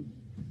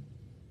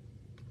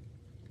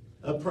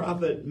 A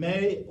prophet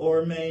may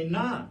or may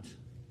not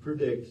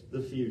predict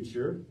the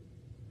future.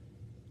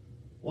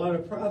 What a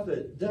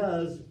prophet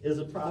does is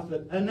a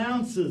prophet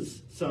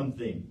announces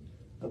something.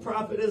 A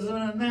prophet is an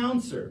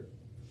announcer.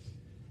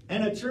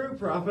 And a true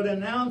prophet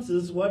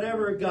announces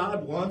whatever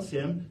God wants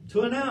him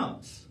to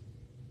announce.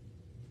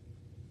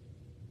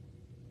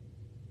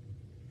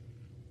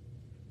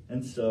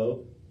 And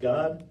so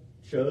God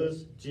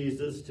chose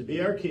Jesus to be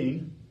our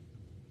king.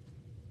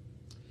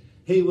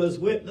 He was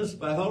witnessed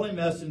by holy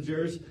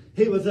messengers.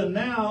 He was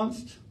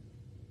announced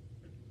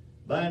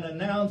by an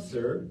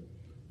announcer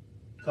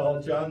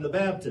called John the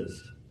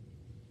Baptist.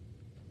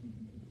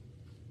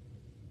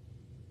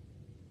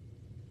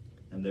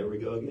 And there we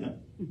go again.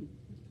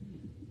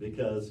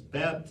 Because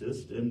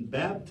Baptist and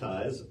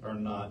baptize are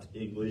not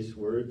English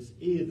words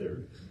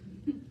either.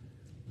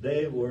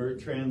 They were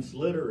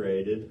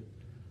transliterated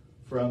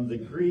from the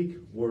Greek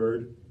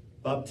word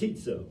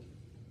baptizo.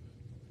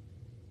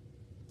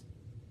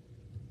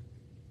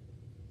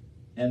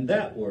 And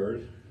that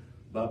word,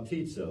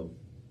 baptizo,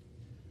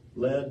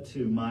 led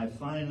to my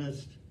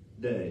finest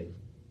day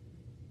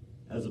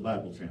as a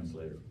Bible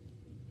translator.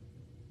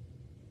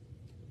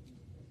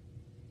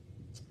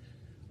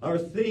 Our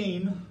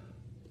theme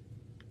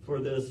for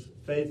this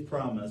faith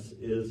promise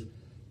is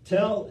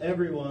tell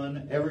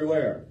everyone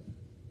everywhere.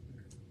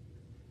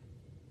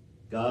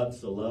 God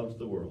so loved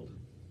the world.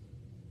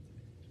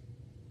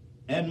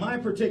 And my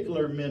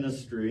particular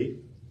ministry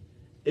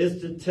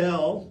is to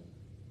tell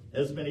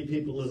as many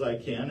people as I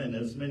can in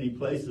as many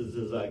places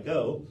as I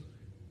go,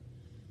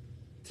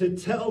 to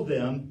tell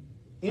them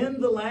in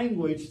the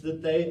language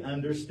that they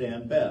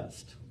understand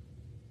best.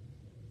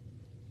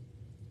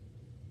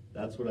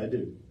 That's what I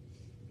do.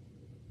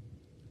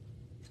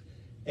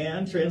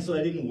 And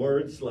translating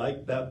words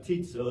like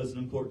baptizo is an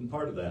important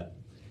part of that.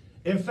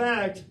 In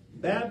fact,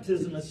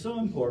 baptism is so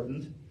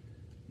important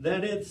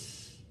that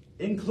it's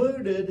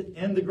included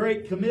in the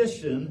Great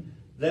Commission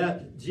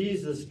that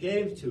Jesus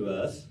gave to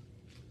us.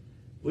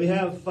 We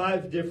have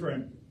 5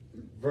 different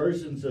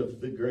versions of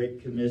the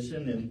Great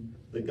Commission in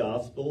the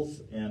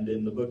Gospels and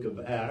in the book of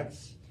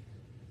Acts.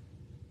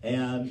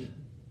 And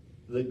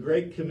the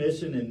Great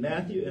Commission in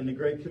Matthew and the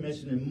Great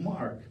Commission in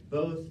Mark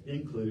both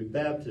include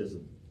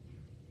baptism.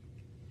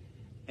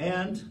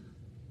 And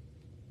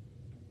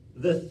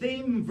the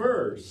theme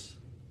verse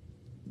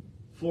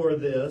for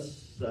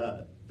this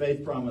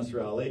Faith Promise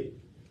Rally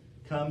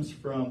comes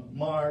from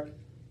Mark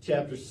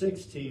chapter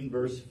 16,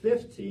 verse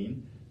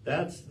 15.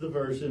 That's the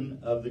version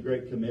of the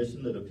Great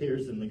Commission that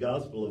appears in the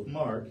Gospel of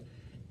Mark.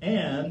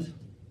 And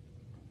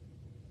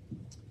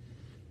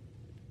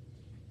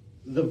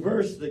the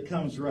verse that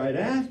comes right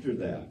after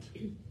that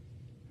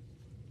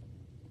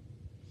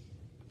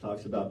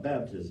talks about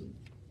baptism.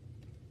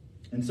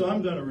 And so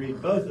I'm going to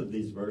read both of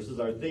these verses,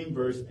 our theme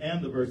verse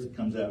and the verse that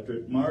comes after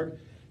it. Mark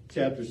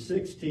chapter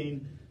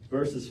 16,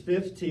 verses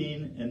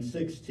 15 and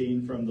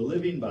 16 from the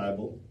Living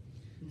Bible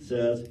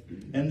says,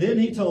 "And then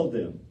he told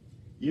them,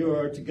 'You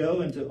are to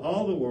go into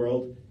all the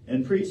world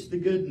and preach the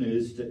good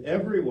news to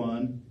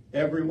everyone,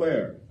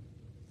 everywhere.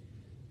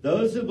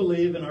 Those who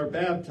believe and are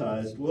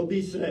baptized will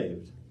be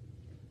saved,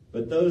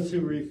 but those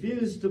who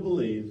refuse to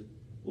believe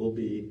will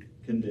be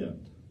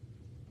condemned.'"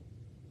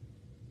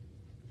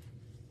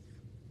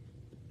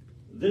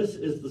 This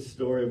is the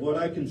story of what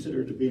I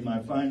consider to be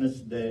my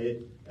finest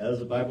day as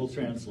a Bible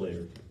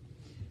translator.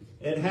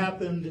 It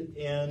happened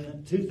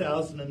in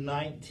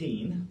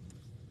 2019,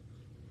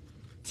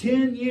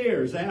 10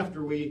 years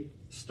after we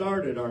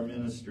started our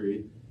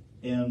ministry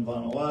in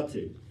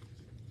Vanuatu.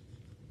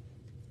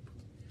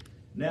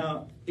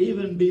 Now,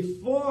 even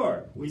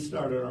before we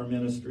started our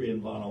ministry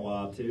in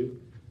Vanuatu,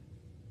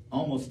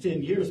 almost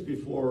 10 years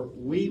before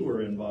we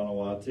were in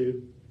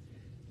Vanuatu,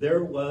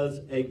 there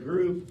was a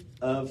group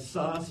of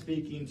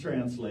Saw-speaking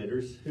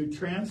translators who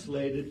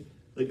translated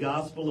the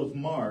Gospel of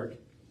Mark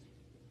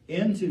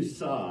into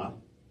Saw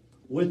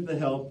with the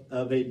help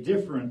of a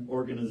different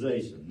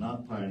organization,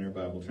 not Pioneer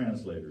Bible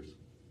Translators.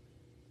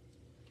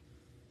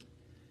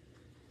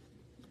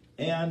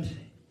 And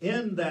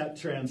in that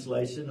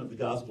translation of the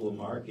Gospel of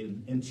Mark,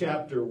 in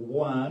chapter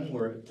 1,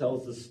 where it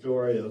tells the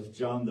story of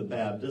John the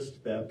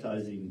Baptist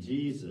baptizing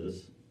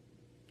Jesus,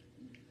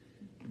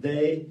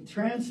 they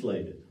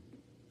translated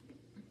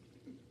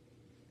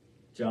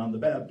John the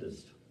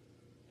Baptist.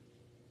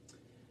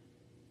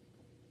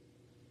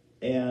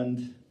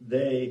 And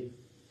they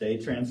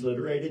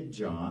transliterated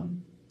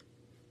John,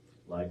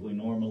 like we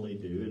normally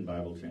do in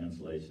Bible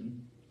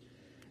translation.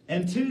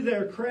 And to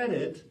their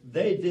credit,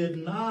 they did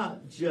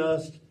not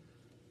just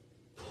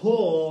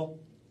pull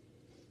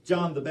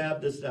John the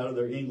Baptist out of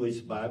their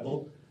English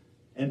Bible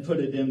and put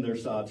it in their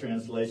Saw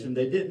translation.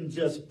 They didn't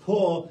just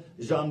pull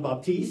Jean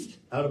Baptiste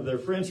out of their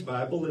French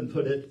Bible and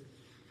put it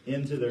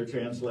into their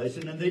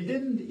translation. And they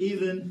didn't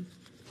even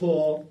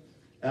pull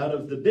out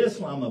of the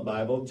Bislama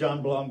Bible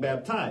John Blanc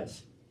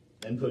Baptiste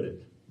and put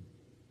it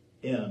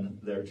in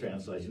their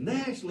translation. They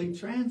actually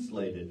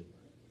translated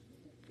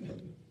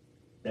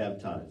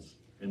baptize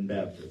and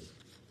Baptist.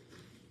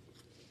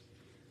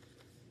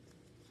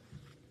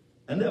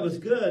 And that was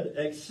good,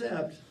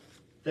 except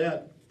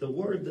that the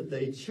word that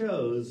they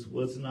chose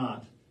was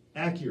not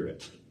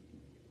accurate.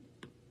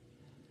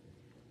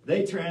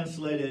 They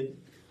translated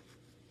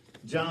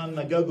John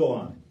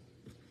Magogoan,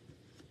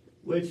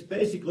 which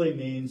basically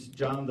means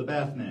John the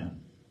Bathman.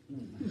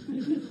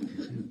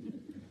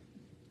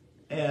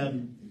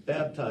 And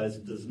baptize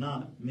does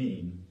not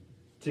mean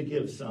to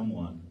give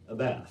someone a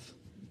bath.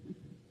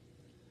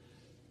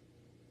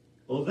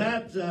 Well,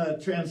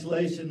 that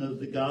translation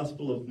of the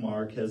Gospel of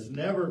Mark has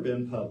never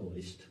been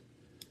published.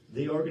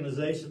 The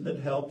organization that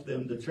helped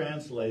them to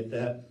translate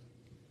that,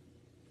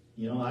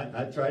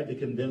 I tried to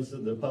convince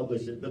them to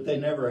publish it, but they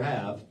never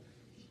have.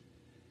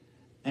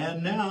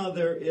 And now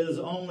there is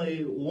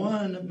only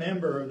one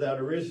member of that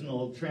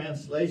original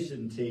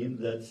translation team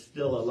that's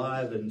still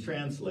alive and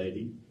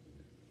translating.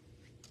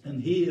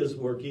 And he is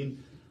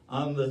working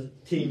on the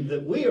team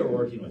that we are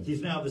working with.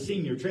 He's now the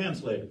senior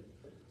translator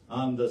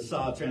on the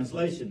Saw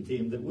translation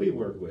team that we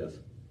work with.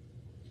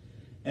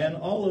 And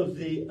all of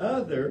the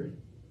other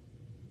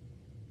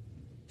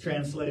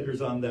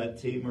translators on that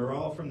team are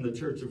all from the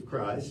Church of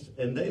Christ,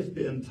 and they've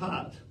been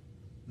taught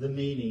the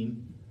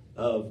meaning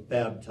of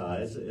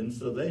baptize, and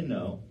so they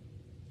know.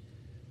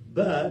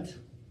 But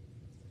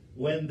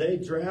when they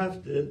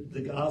drafted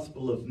the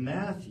Gospel of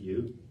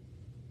Matthew,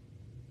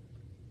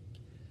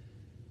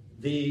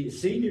 the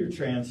senior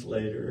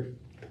translator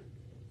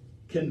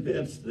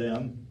convinced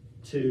them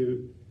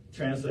to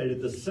translate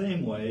it the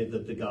same way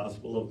that the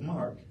Gospel of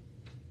Mark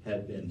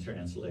had been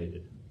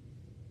translated.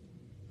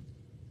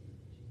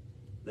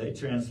 They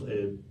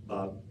translated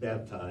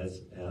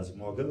baptize as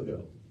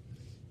Magogo.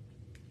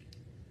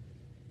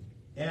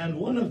 And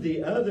one of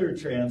the other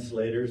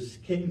translators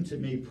came to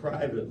me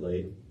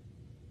privately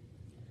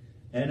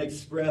and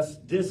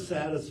expressed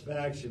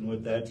dissatisfaction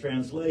with that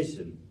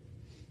translation.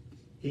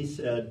 He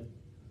said,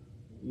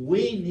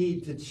 "We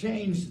need to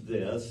change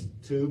this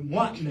to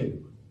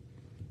Mwatnu."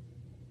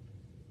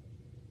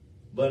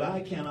 But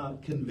I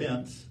cannot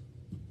convince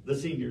the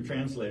senior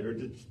translator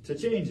to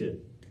change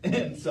it.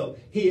 And so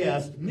he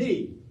asked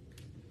me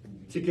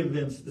to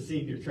convince the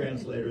senior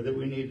translator that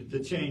we needed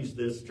to change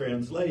this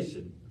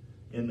translation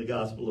in the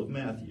Gospel of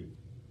Matthew.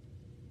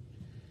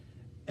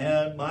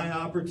 And my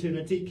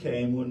opportunity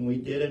came when we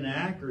did an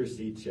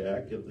accuracy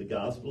check of the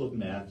Gospel of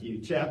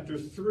Matthew, chapter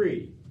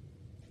 3,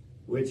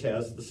 which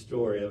has the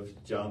story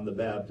of John the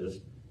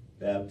Baptist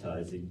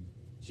baptizing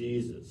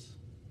Jesus.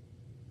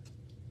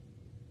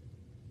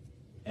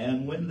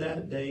 And when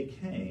that day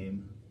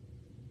came,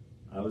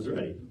 I was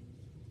ready.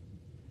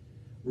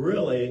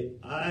 Really,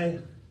 I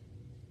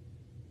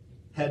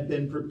had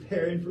been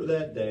preparing for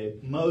that day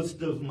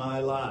most of my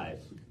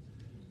life.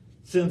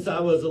 Since I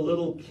was a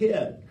little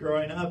kid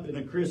growing up in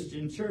a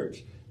Christian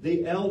church,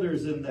 the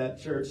elders in that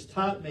church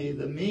taught me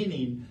the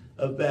meaning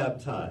of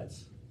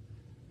baptize.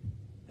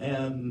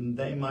 And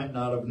they might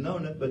not have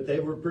known it, but they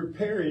were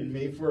preparing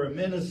me for a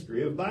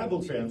ministry of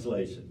Bible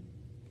translation.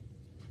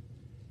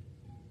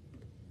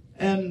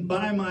 And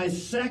by my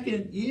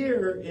second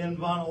year in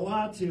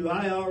Vanuatu,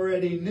 I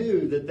already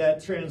knew that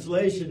that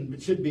translation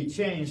should be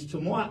changed to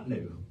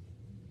Mwatnu.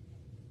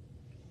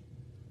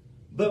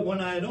 But when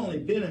I had only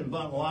been in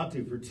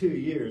Vanuatu for 2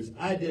 years,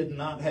 I did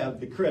not have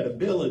the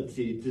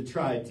credibility to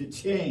try to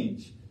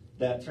change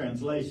that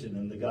translation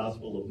in the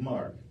Gospel of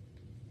Mark.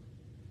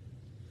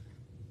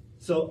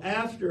 So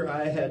after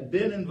I had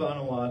been in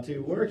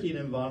Vanuatu, working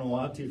in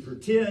Vanuatu for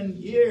 10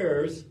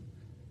 years,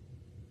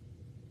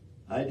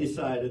 I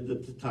decided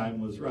that the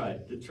time was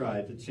right to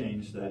try to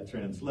change that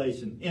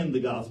translation in the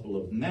Gospel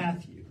of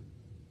Matthew.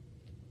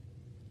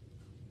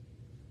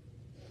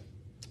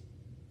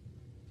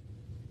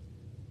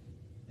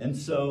 And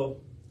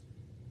so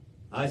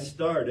I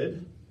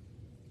started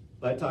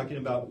by talking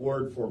about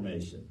word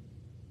formation.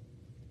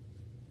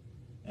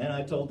 And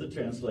I told the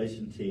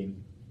translation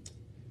team,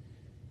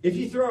 if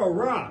you throw a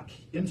rock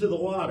into the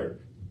water,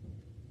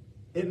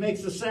 it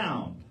makes a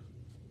sound.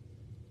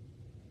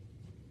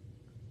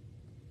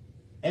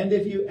 And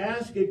if you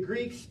ask a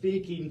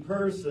Greek-speaking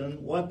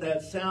person what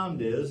that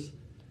sound is,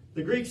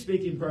 the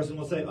Greek-speaking person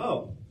will say,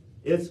 oh,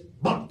 it's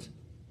bumped.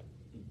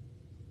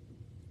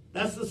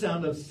 That's the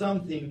sound of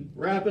something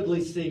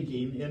rapidly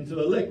sinking into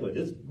a liquid.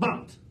 It's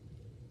bumped.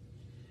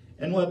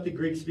 And what the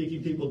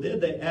Greek-speaking people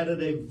did, they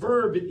added a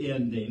verb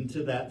ending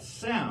to that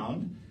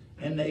sound,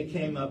 and they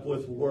came up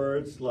with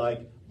words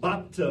like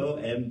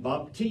bapto and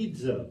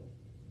baptizo.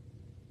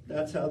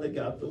 That's how they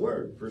got the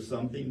word for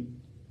something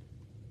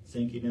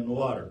sinking in the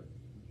water.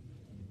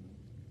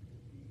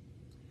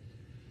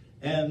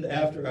 And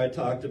after I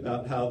talked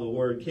about how the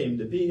word came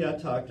to be, I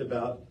talked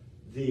about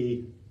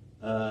the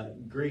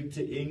Greek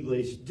to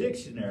English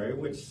dictionary,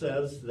 which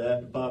says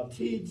that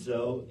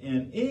baptizo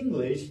in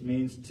English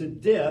means to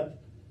dip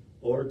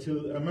or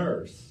to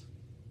immerse.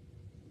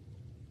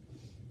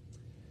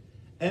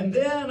 And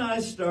then I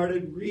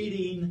started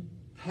reading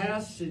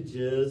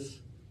passages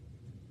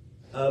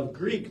of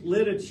Greek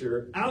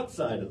literature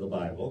outside of the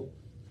Bible,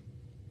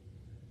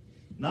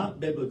 not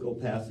biblical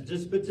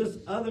passages, but just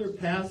other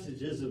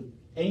passages of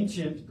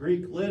ancient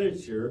Greek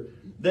literature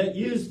that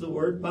use the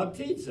word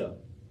baptizo.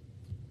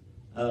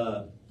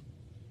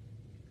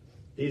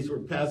 These were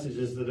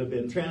passages that have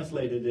been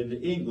translated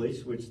into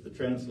English, which the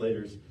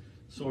translators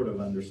sort of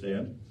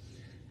understand.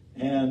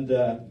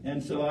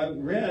 And so I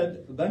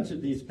read a bunch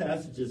of these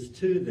passages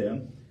to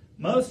them.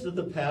 Most of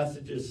the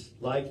passages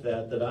like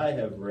that I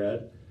have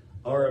read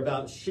are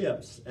about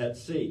ships at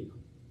sea.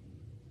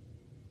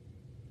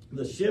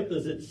 The ship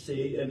is at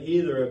sea, and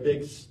either a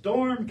big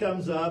storm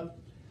comes up,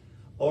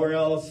 or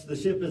else the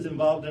ship is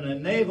involved in a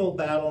naval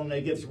battle and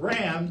it gets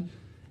rammed,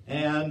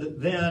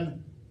 and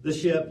then the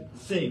ship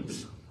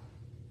sinks.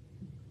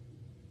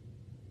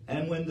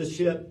 And when the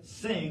ship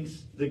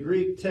sinks, the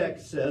Greek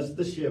text says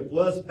the ship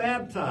was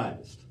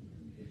baptized.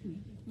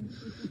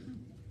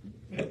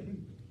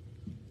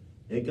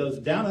 It goes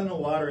down in the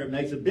water, it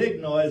makes a big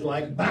noise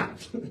like bap.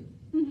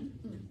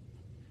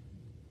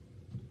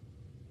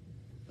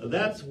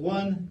 That's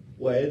one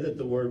way that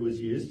the word was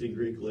used in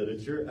Greek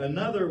literature.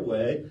 Another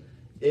way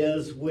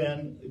is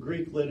when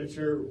Greek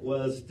literature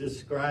was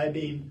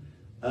describing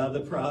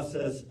the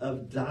process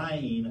of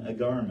dyeing a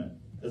garment,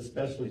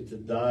 especially to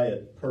dye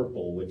it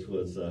purple, which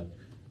was a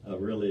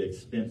really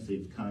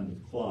expensive kind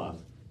of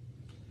cloth.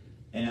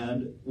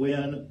 And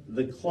when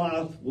the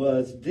cloth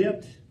was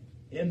dipped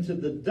into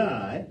the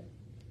dye,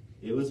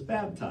 it was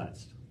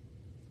baptized.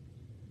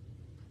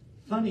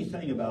 Funny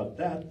thing about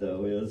that,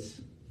 though,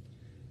 is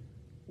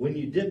when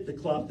you dip the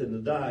cloth in the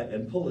dye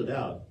and pull it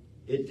out,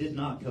 it did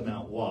not come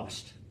out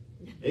washed.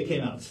 It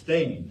came out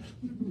stained.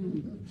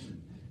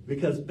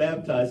 Because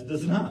baptized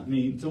does not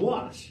mean to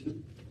wash.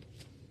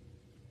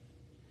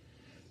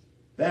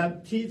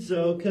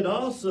 Baptizo could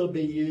also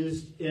be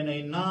used in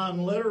a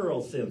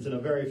non-literal sense, in a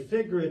very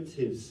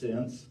figurative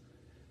sense.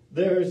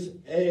 There's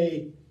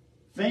a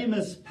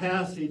famous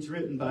passage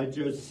written by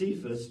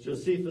Josephus.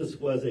 Josephus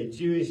was a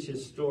Jewish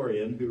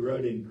historian who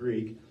wrote in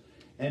Greek,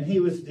 and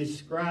he was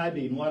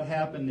describing what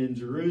happened in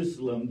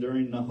Jerusalem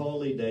during the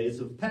holy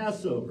days of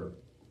Passover.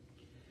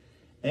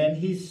 And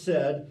he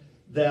said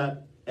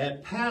that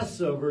at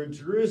Passover,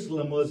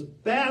 Jerusalem was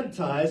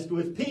baptized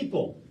with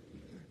people.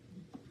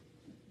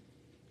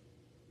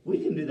 We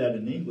can do that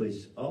in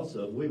English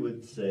also. We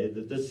would say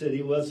that the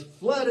city was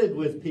flooded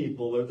with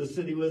people, or the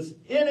city was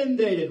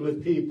inundated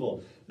with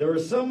people. There were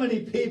so many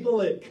people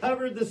it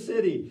covered the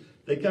city.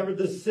 They covered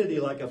the city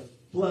like a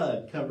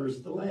flood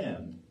covers the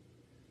land.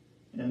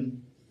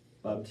 And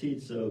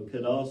baptizo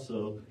could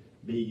also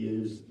be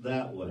used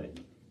that way.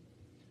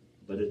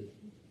 But it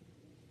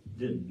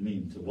didn't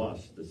mean to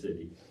wash the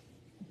city.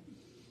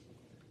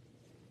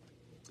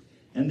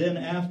 And then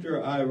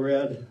after I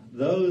read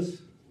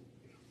those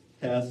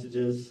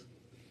passages,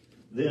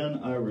 then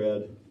I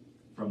read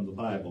from the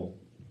Bible,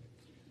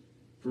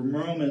 from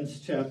Romans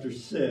chapter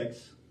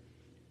 6,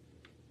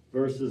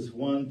 verses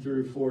 1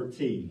 through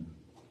 14.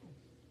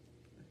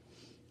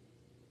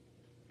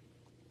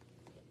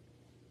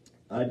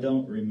 I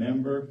don't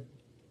remember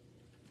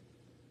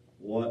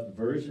what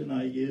version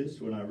I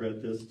used when I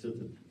read this to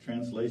the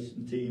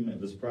translation team. It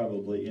was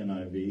probably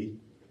NIV.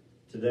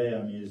 Today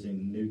I'm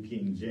using New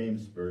King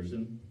James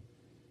Version.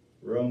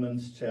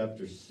 Romans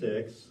chapter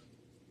 6,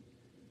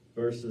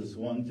 verses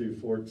 1 through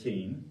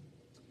 14.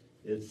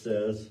 It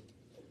says,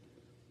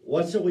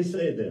 "What shall we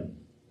say then?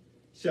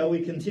 Shall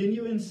we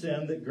continue in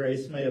sin that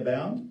grace may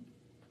abound?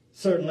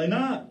 Certainly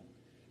not.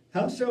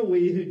 How shall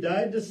we who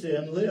died to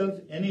sin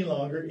live any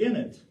longer in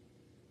it?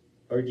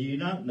 Or do you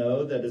not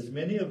know that as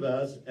many of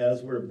us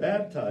as were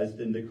baptized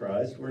into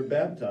Christ were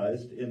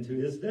baptized into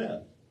his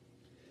death?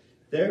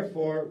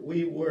 Therefore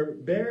we were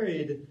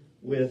buried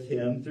with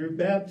him through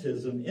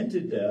baptism into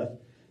death,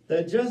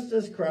 that just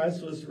as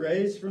Christ was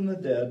raised from the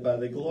dead by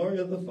the glory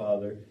of the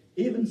Father,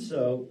 even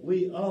so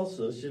we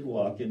also should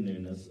walk in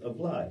newness of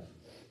life.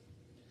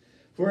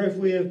 For if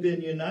we have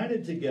been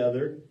united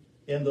together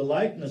in the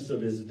likeness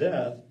of his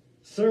death,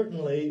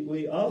 certainly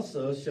we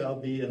also shall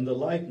be in the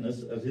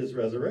likeness of his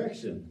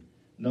resurrection,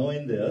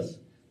 knowing this,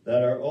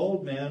 that our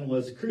old man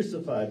was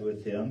crucified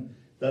with him,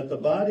 that the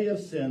body of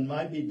sin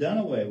might be done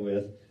away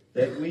with,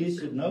 that we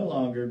should no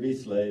longer be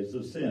slaves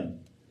of sin.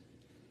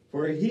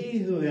 For he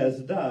who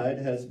has died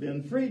has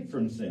been freed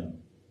from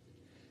sin.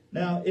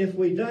 Now, if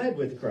we died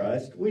with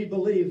Christ, we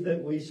believe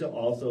that we shall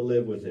also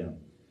live with him,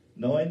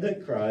 knowing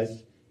that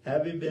Christ,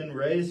 having been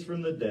raised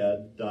from the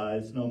dead,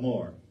 dies no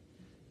more.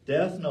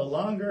 Death no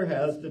longer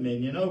has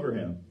dominion over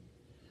him.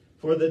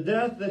 For the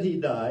death that he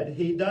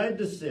died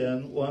to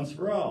sin once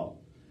for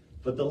all.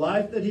 But the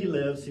life that he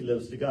lives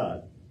to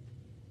God.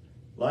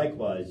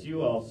 Likewise,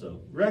 you also,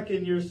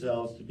 reckon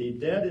yourselves to be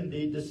dead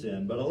indeed to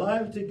sin, but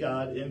alive to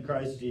God in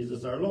Christ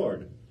Jesus our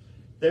Lord.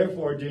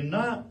 Therefore, do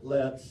not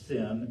let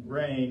sin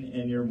reign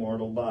in your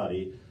mortal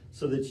body,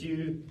 so that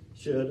you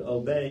should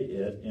obey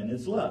it in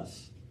its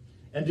lusts.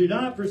 And do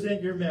not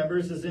present your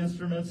members as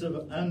instruments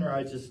of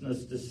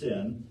unrighteousness to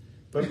sin,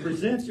 but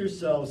present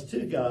yourselves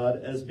to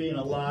God as being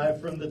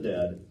alive from the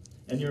dead,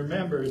 and your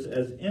members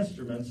as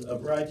instruments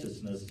of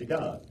righteousness to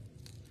God.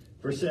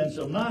 For sin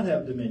shall not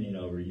have dominion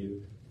over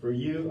you, for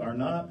you are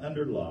not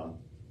under law,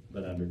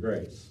 but under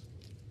grace.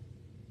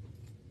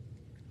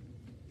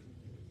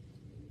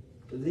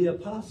 The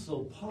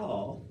Apostle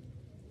Paul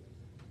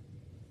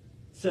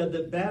said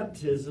that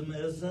baptism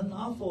is an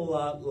awful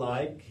lot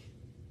like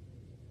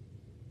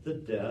the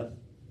death,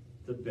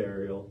 the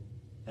burial,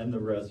 and the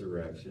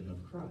resurrection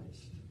of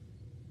Christ.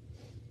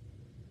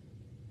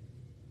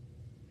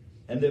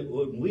 And that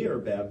when we are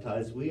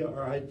baptized, we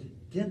are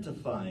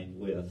identifying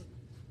with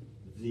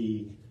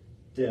the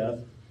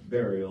death,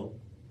 burial,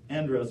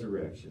 and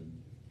resurrection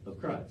of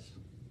Christ.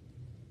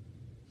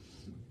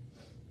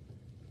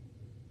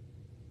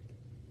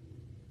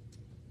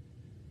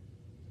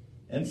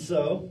 And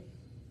so,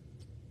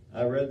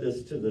 I read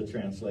this to the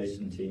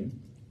translation team,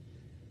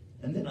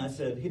 and then I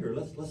said, here,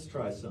 let's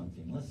try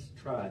something. Let's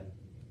try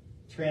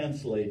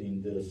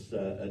translating this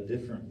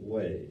different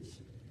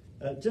ways.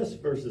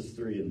 Just verses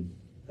 3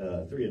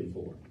 and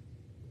 4.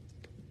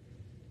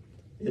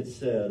 It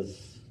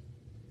says,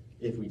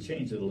 if we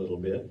change it a little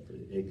bit,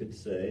 it could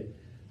say,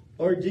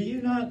 or do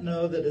you not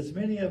know that as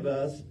many of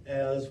us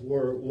as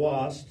were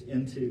washed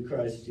into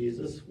Christ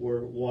Jesus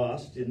were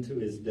washed into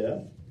his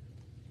death?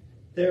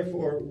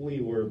 Therefore we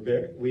were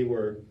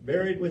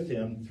buried with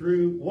him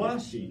through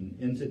washing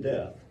into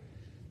death,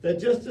 that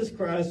just as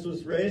Christ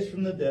was raised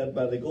from the dead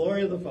by the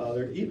glory of the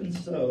Father, even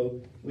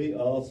so we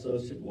also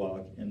should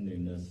walk in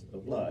newness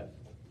of life.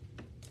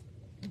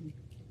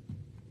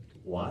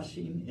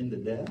 Washing into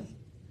death?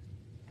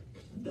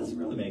 It doesn't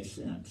really make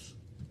sense,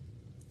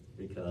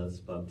 because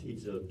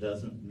baptizo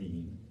doesn't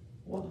mean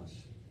wash.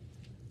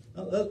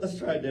 Let's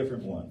try a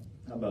different one.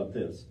 How about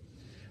this?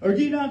 Or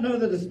do you not know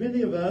that as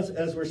many of us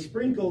as were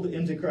sprinkled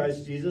into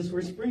Christ Jesus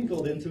were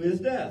sprinkled into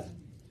his death?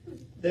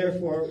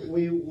 Therefore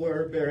we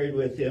were buried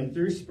with him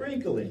through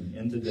sprinkling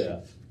into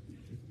death,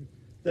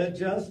 that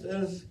just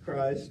as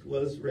Christ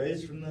was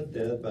raised from the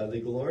dead by the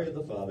glory of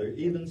the Father,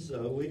 even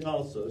so we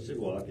also should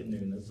walk in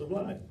newness of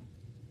life.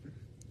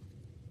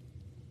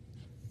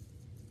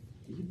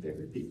 Do you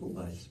bury people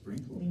by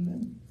sprinkling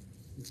them?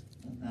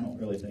 I don't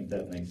really think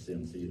that makes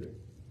sense either.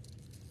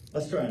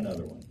 Let's try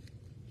another one.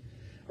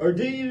 Or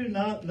do you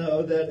not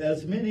know that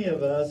as many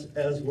of us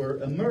as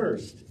were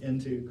immersed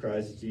into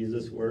Christ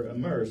Jesus were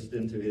immersed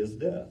into his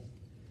death?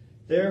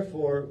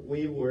 Therefore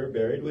we were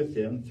buried with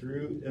him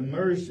through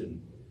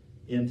immersion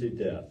into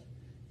death,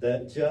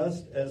 that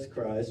just as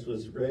Christ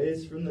was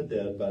raised from the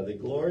dead by the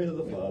glory of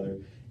the Father,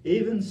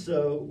 even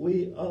so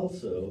we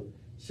also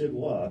should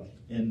walk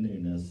in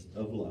newness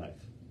of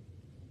life.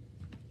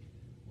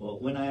 Well,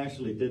 when I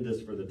actually did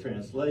this for the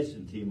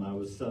translation team, I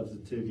was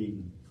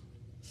substituting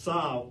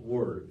saw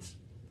words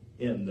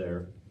in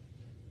there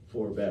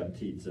for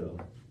baptizo.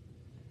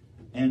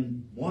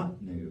 And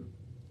watnu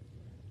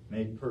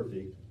made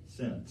perfect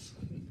sense.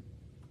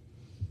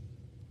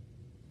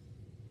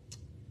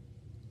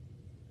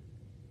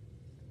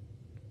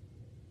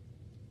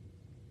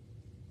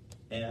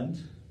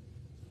 And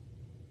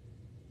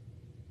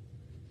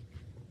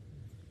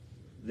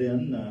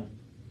then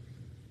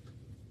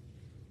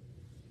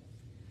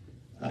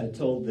I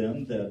told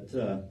them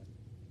that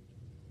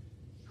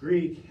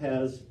Greek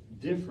has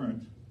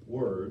different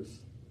words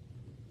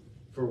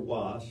for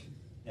wash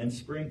and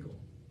sprinkle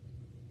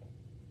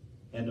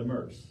and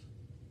immerse.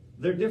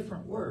 They're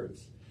different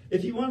words.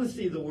 If you want to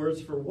see the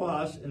words for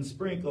wash and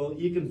sprinkle,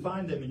 you can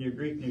find them in your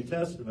Greek New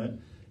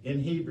Testament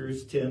in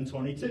Hebrews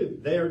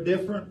 10:22. They are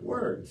different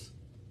words.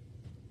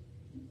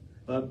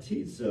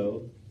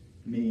 Baptizo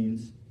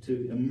means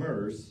to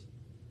immerse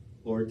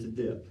or to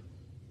dip.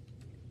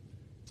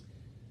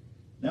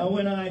 Now,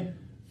 when I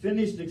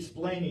finished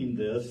explaining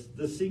this,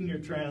 the senior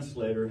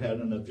translator had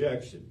an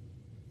objection.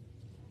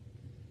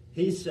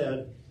 He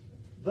said,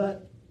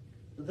 but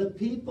the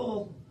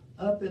people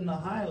up in the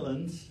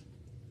highlands,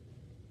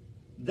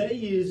 they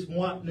use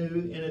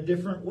watnu in a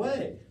different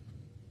way.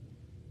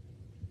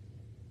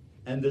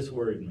 And this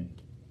worried me.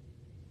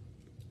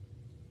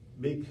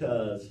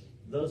 because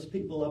those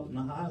people up in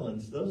the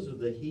highlands, those are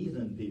the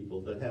heathen people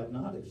that have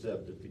not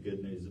accepted the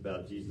good news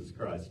about Jesus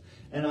Christ.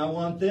 And I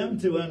want them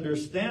to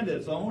understand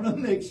it. So I want to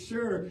make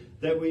sure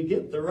that we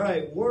get the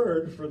right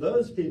word for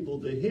those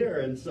people to hear.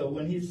 And so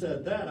when he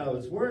said that, I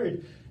was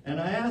worried. And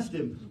I asked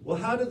him, well,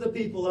 how do the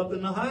people up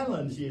in the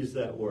highlands use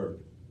that word?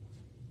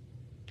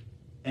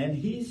 And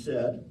he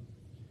said,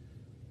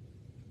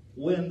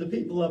 when the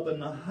people up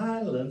in the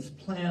highlands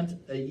plant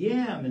a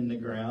yam in the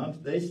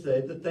ground, they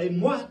say that they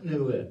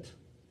mwatnu it.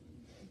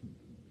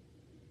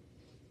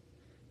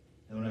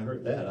 And when I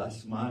heard that, I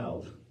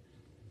smiled.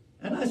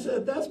 And I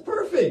said, that's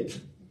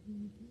perfect.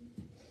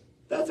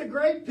 That's a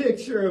great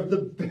picture of the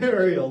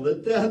burial, the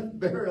death,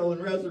 burial,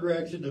 and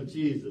resurrection of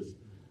Jesus.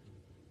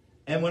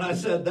 And when I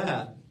said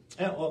that,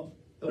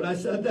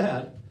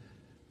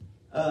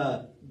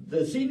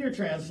 the senior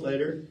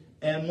translator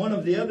and one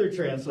of the other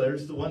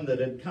translators, the one that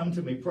had come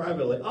to me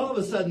privately, all of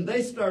a sudden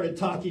they started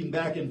talking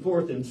back and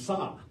forth in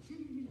Sa.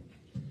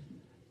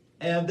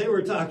 And they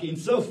were talking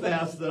so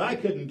fast that I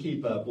couldn't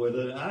keep up with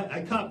it.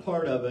 I caught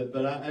part of it,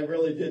 but I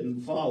really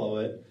didn't follow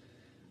it.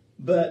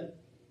 But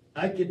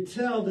I could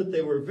tell that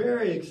they were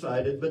very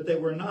excited, but they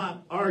were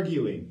not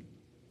arguing.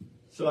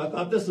 So I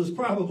thought this was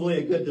probably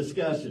a good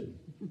discussion.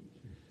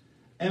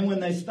 And when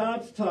they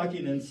stopped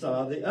talking in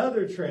Sa, the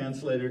other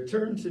translator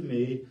turned to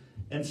me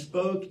and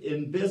spoke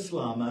in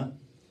Bislama,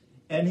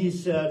 and he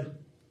said,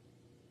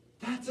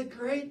 that's a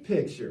great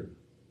picture.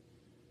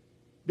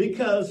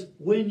 Because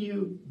when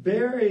you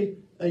bury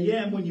a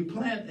yam, when you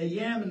plant a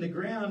yam in the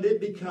ground,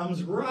 it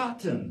becomes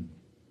rotten.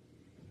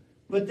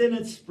 But then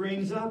it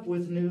springs up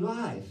with new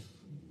life.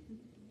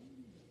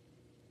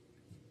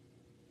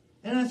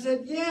 And I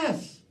said,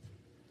 yes,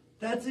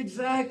 that's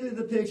exactly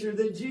the picture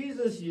that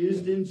Jesus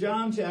used in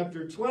John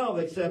chapter 12,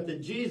 except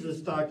that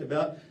Jesus talked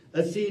about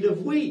a seed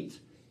of wheat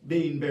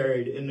being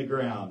buried in the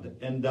ground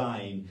and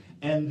dying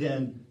and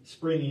then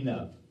springing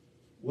up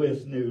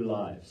with new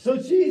life. So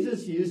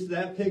Jesus used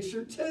that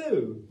picture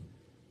too.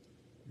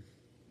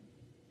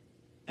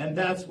 And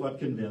that's what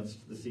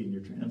convinced the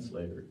senior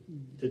translator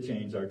to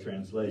change our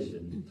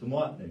translation to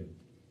mwatnu.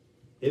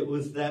 It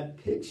was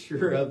that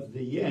picture of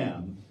the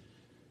yam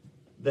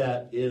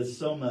that is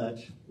so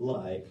much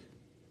like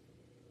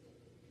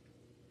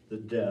the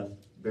death,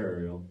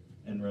 burial,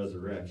 and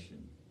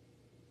resurrection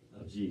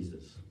of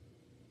Jesus.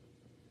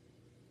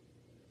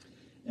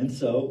 And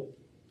so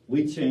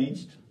we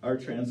changed our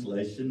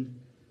translation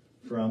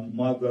from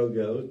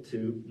Mwagogo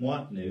to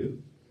mwatnu.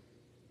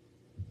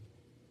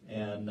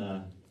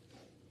 And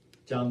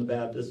John the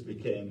Baptist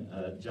became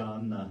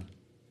John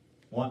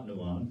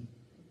Mwatnuan.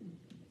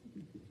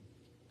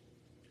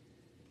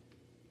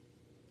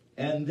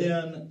 And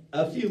then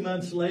a few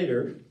months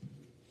later,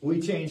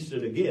 we changed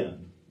it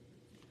again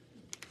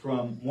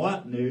from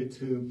mwatnu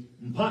to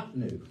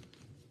mpatnu,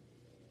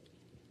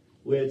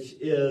 which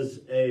is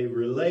a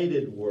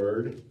related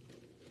word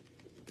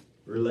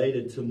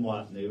related to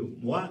mwatnu.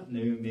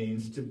 Mwatnu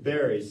means to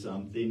bury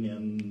something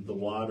in the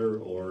water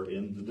or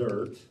in the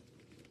dirt.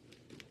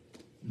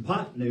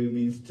 Mpatnu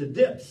means to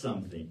dip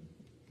something.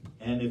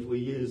 And if we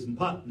use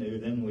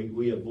mpatnu, then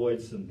we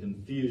avoid some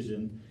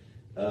confusion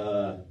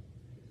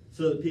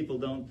so that people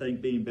don't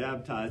think being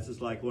baptized is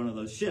like one of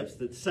those ships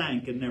that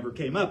sank and never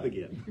came up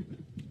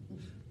again.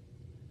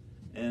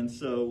 And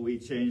so we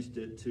changed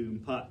it to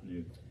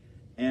mpatnu.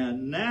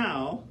 And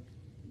now,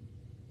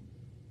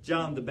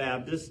 John the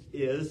Baptist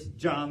is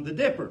John the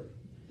Dipper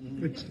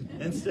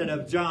instead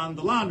of John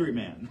the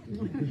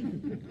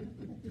Laundryman.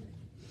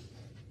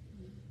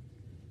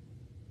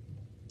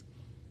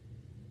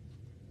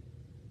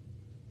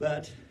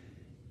 But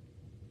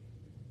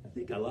I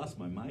think I lost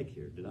my mic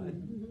here. Did I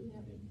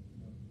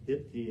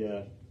hit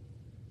the,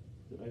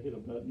 did I hit a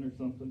button or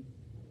something?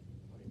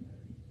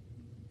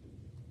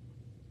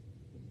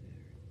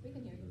 We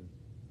can hear you.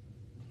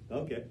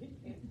 Okay.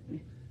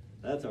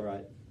 That's all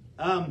right.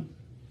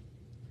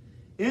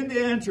 In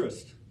the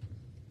interest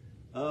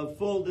of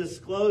full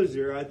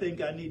disclosure, I think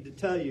I need to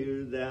tell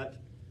you that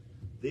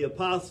the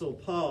Apostle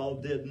Paul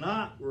did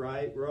not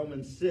write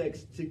Romans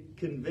 6 to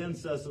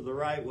convince us of the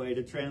right way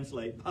to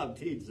translate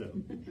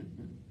baptizo.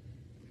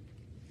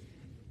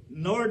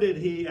 Nor did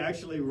he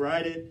actually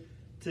write it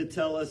to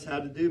tell us how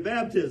to do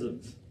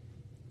baptisms.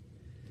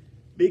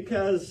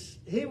 Because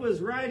he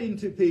was writing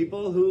to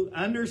people who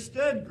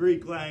understood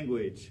Greek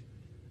language.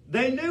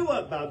 They knew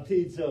what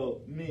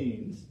baptizo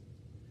means.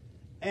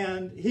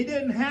 And he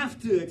didn't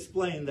have to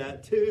explain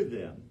that to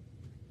them.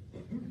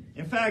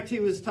 In fact, he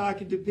was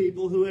talking to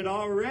people who had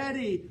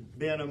already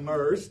been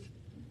immersed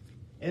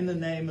in the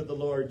name of the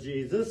Lord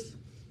Jesus.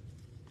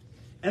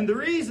 And the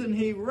reason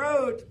he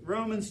wrote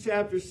Romans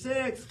chapter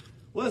 6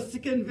 was to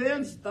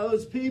convince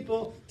those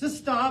people to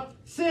stop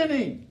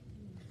sinning.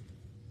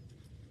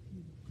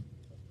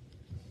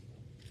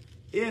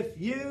 If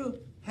you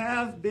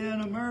have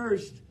been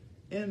immersed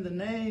in the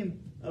name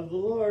of the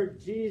Lord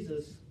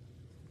Jesus,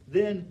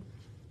 then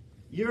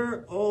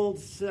your old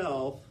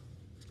self,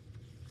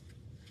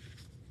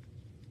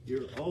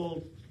 your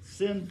old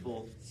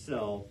sinful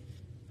self,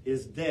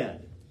 is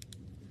dead.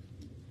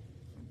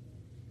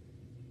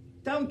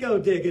 Don't go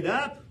dig it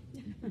up.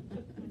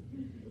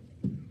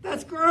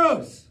 That's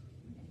gross.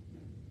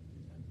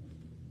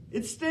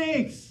 It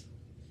stinks.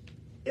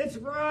 It's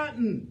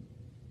rotten.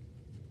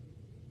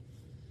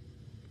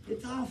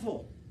 It's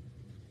awful.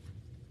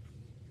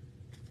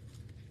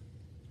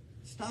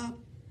 Stop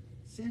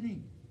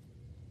sinning.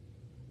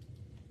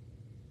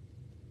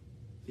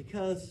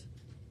 Because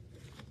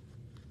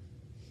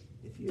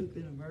if you have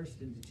been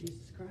immersed into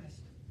Jesus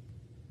Christ,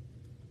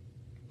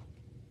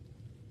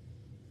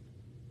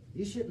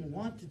 you shouldn't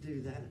want to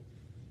do that.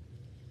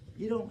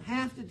 You don't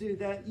have to do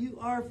that. You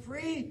are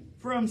free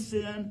from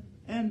sin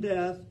and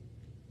death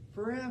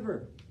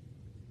forever.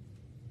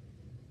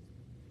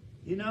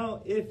 You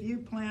know, if you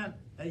plant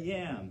a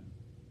yam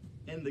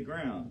in the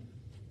ground,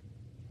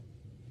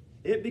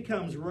 it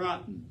becomes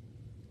rotten.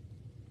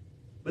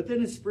 But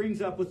then it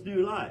springs up with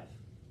new life.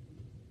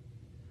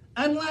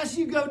 Unless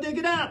you go dig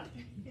it up.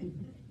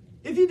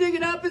 If you dig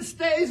it up, it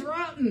stays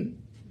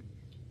rotten.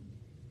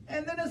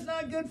 And then it's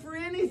not good for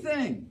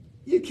anything.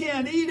 You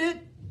can't eat it,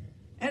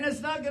 and it's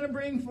not going to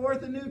bring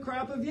forth a new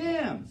crop of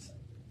yams.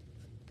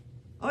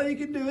 All you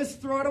can do is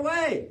throw it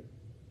away.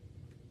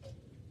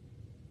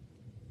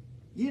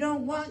 You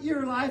don't want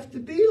your life to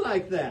be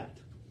like that.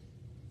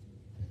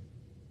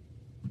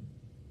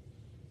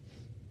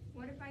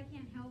 What if I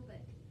can't help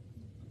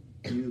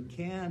it? You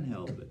can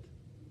help it.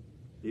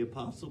 The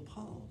Apostle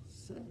Paul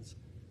says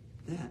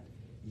that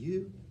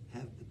you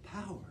have the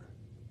power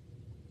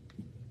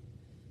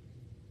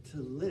to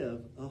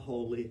live a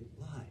holy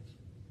life.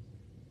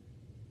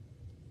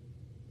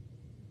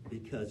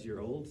 Because your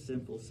old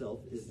sinful self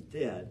is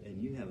dead and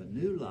you have a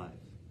new life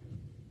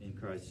in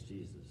Christ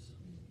Jesus.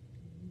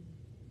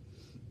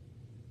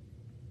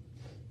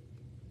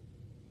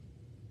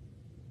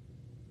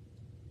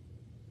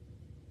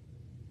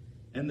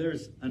 And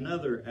there's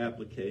another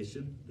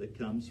application that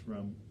comes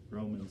from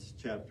Romans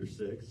chapter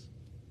 6.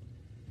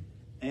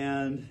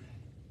 And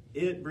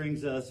it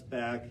brings us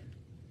back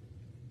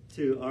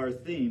to our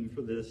theme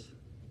for this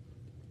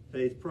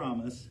faith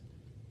promise.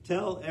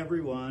 Tell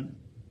everyone,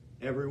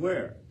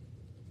 everywhere.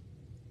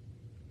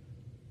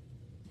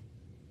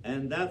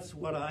 And that's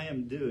what I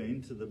am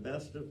doing to the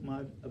best of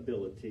my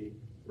ability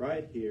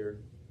right here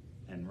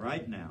and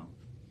right now.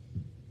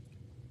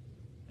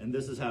 And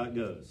this is how it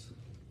goes.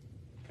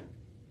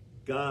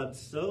 God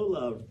so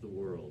loved the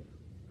world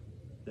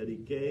that he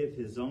gave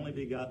his only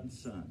begotten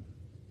Son,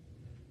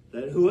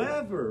 that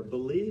whoever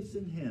believes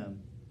in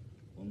him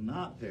will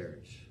not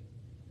perish,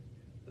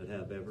 but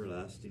have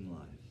everlasting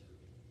life.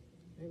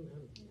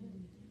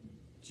 Amen.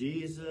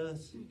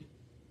 Jesus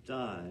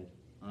died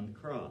on the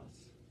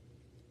cross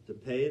to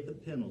pay the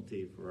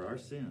penalty for our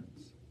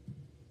sins.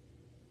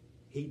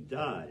 He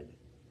died.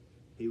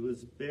 He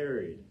was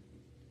buried.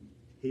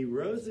 He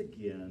rose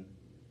again,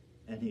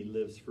 and he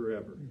lives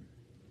forever.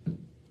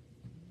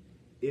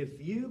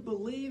 If you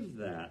believe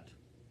that,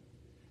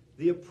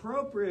 the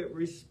appropriate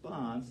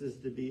response is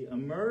to be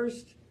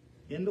immersed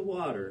in the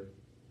water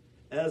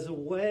as a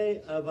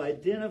way of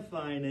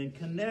identifying and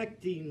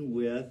connecting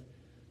with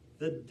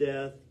the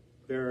death,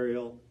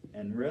 burial,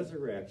 and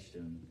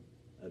resurrection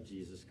of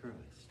Jesus Christ.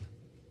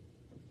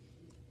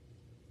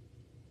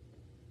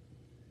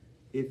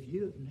 If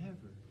you have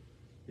never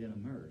been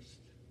immersed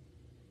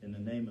in the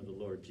name of the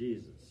Lord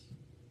Jesus,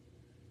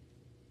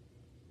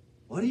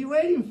 what are you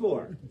waiting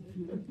for?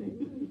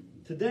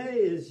 Today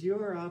is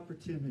your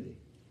opportunity.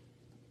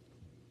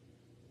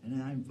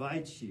 And I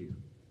invite you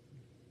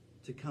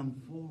to come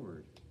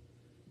forward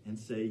and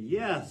say,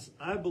 yes,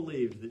 I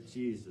believe that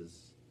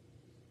Jesus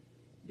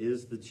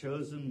is the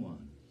chosen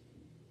one,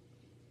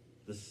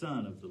 the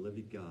Son of the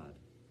living God.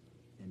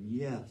 And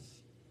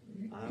yes,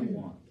 I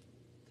want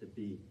to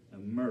be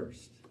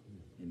immersed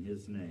in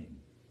his name.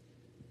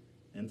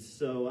 And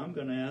so I'm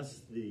going to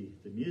ask the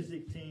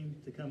music team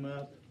to come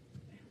up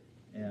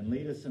and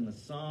lead us in a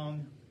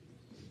song.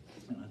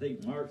 And I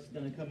think Mark's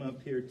going to come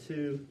up here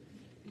too.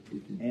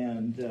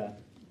 And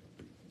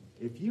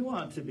if you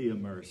want to be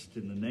immersed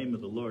in the name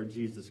of the Lord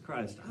Jesus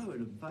Christ, I would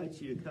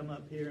invite you to come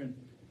up here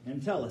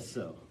and tell us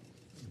so.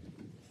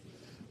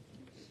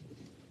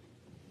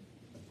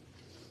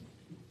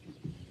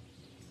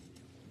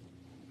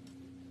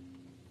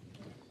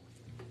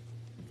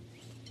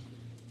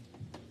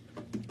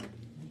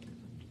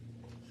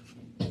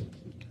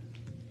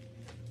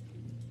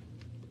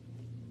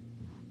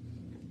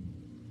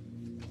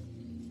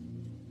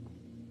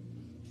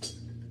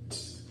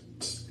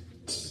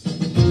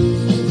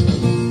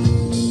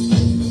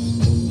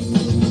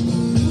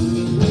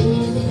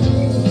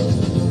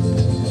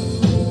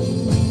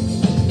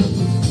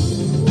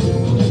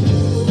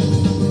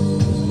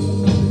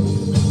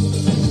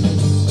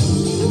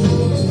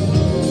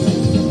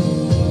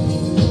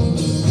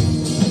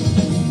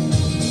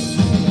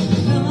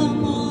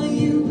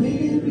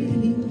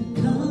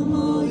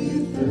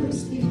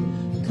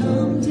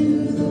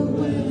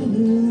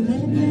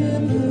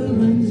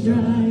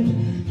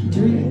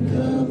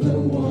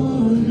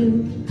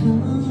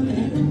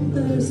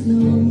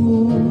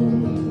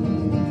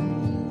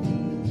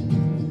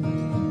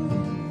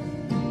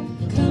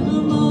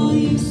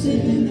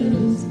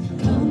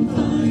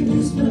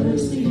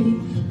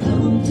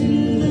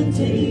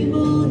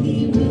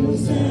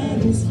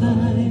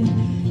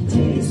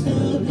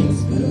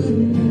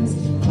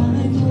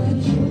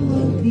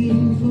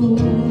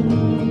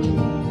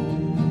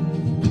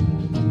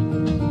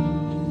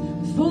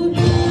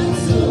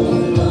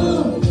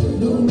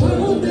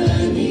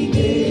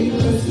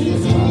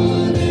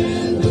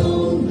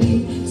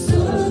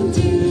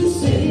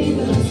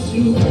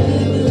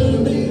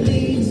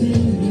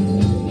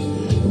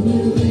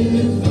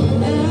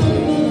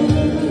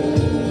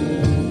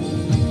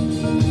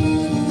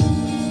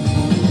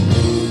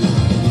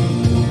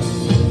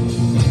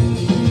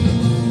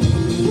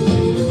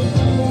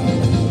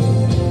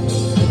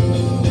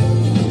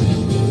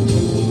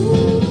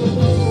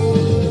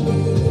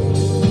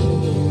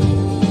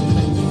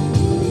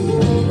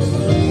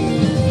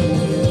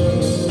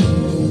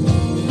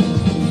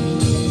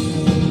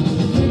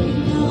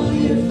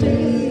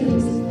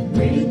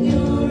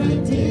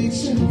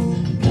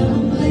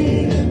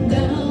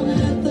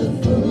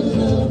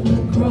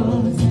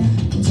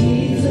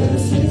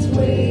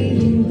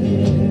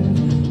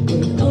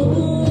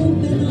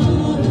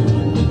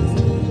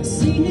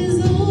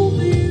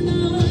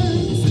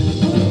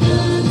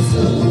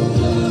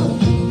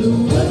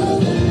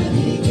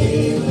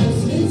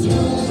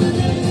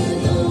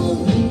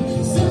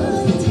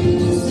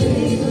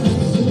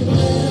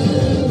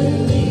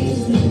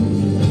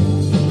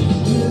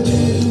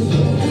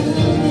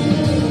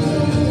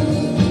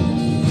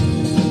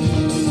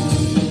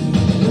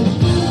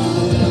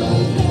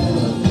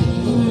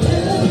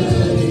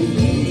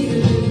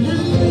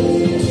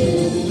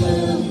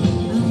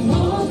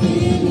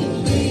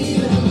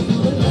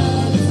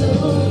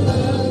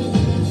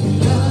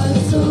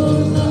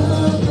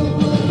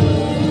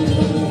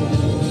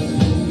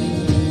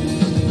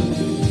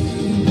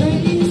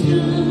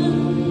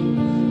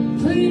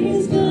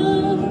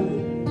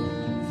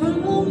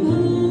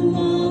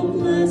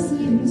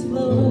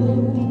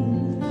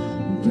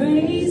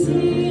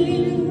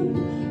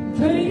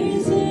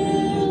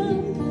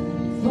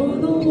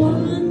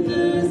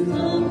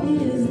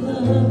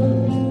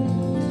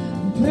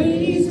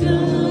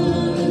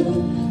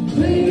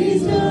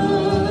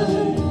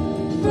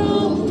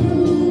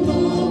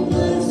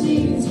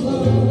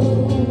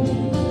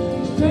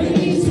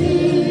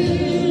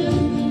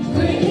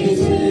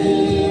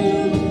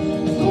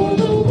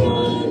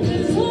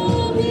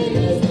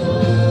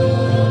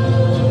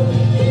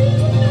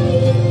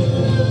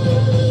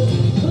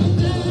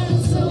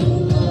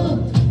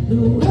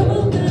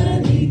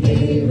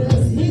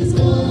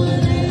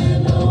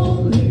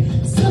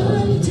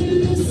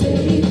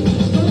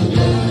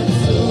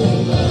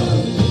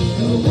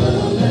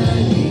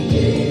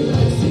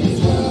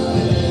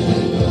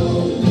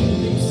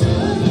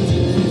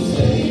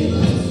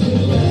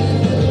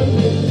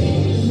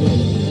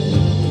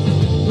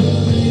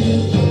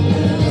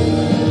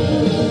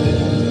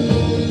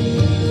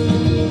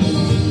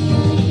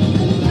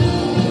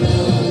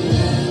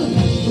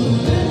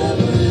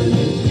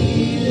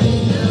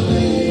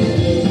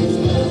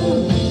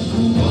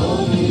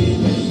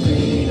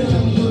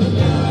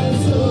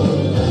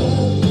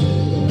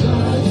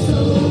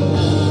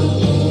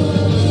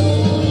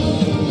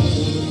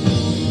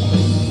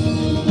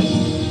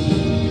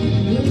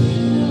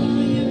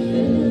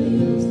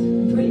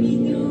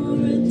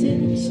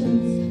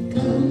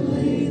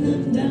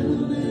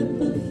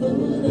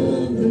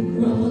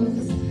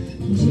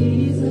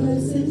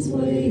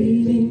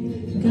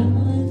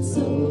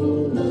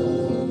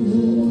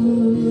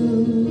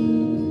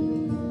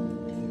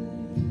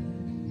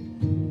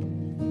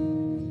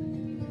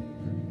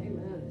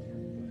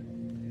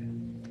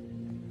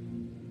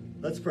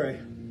 Let's pray.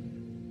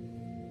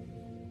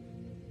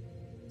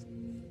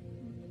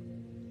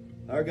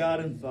 Our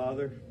God and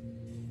Father,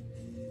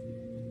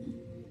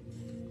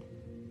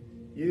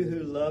 you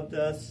who loved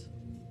us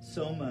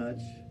so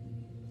much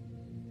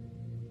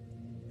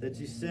that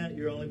you sent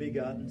your only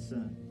begotten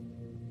Son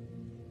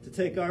to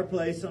take our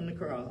place on the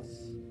cross.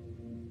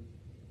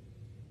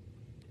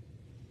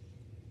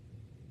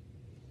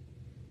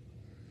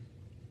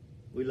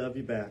 We love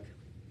you back.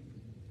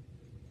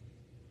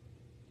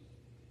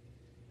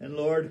 And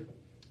Lord,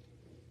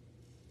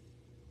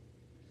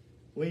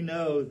 we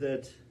know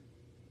that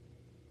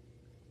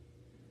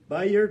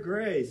by your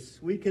grace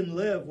we can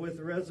live with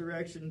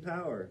resurrection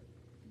power.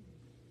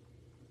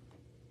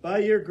 By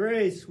your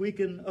grace we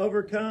can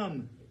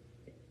overcome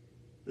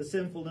the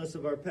sinfulness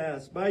of our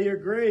past. By your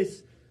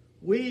grace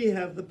we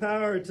have the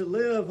power to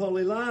live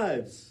holy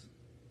lives.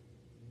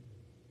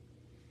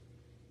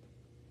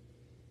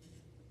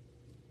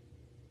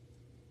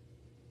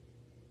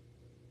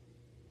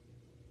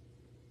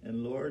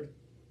 And Lord,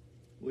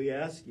 we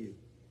ask you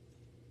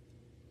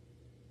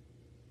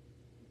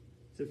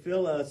to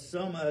fill us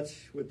so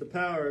much with the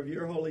power of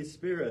your Holy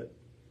Spirit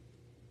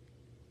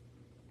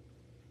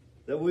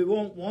that we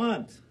won't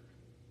want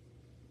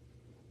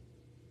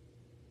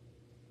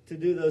to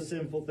do those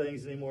sinful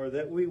things anymore,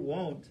 that we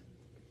won't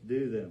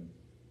do them.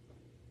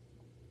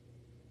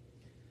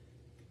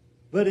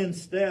 But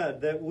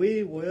instead, that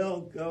we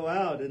will go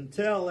out and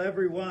tell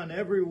everyone,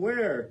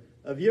 everywhere,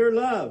 of your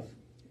love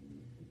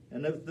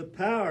and of the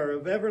power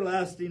of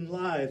everlasting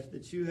life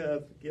that you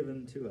have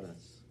given to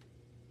us.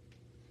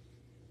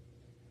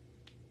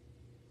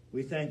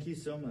 We thank you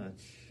so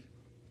much.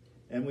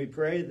 And we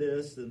pray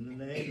this in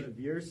the name of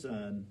your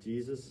Son,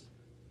 Jesus,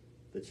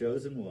 the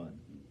chosen one.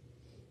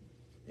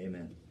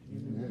 Amen.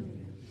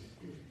 Amen.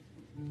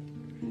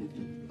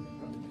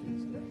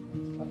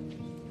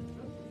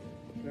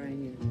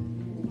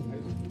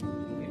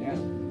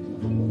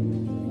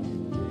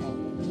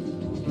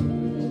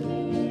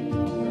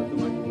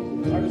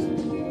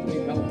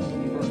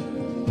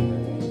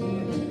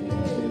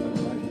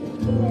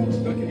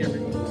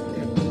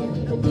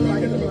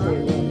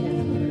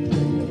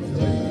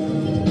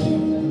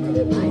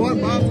 Come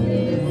on,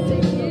 Bob.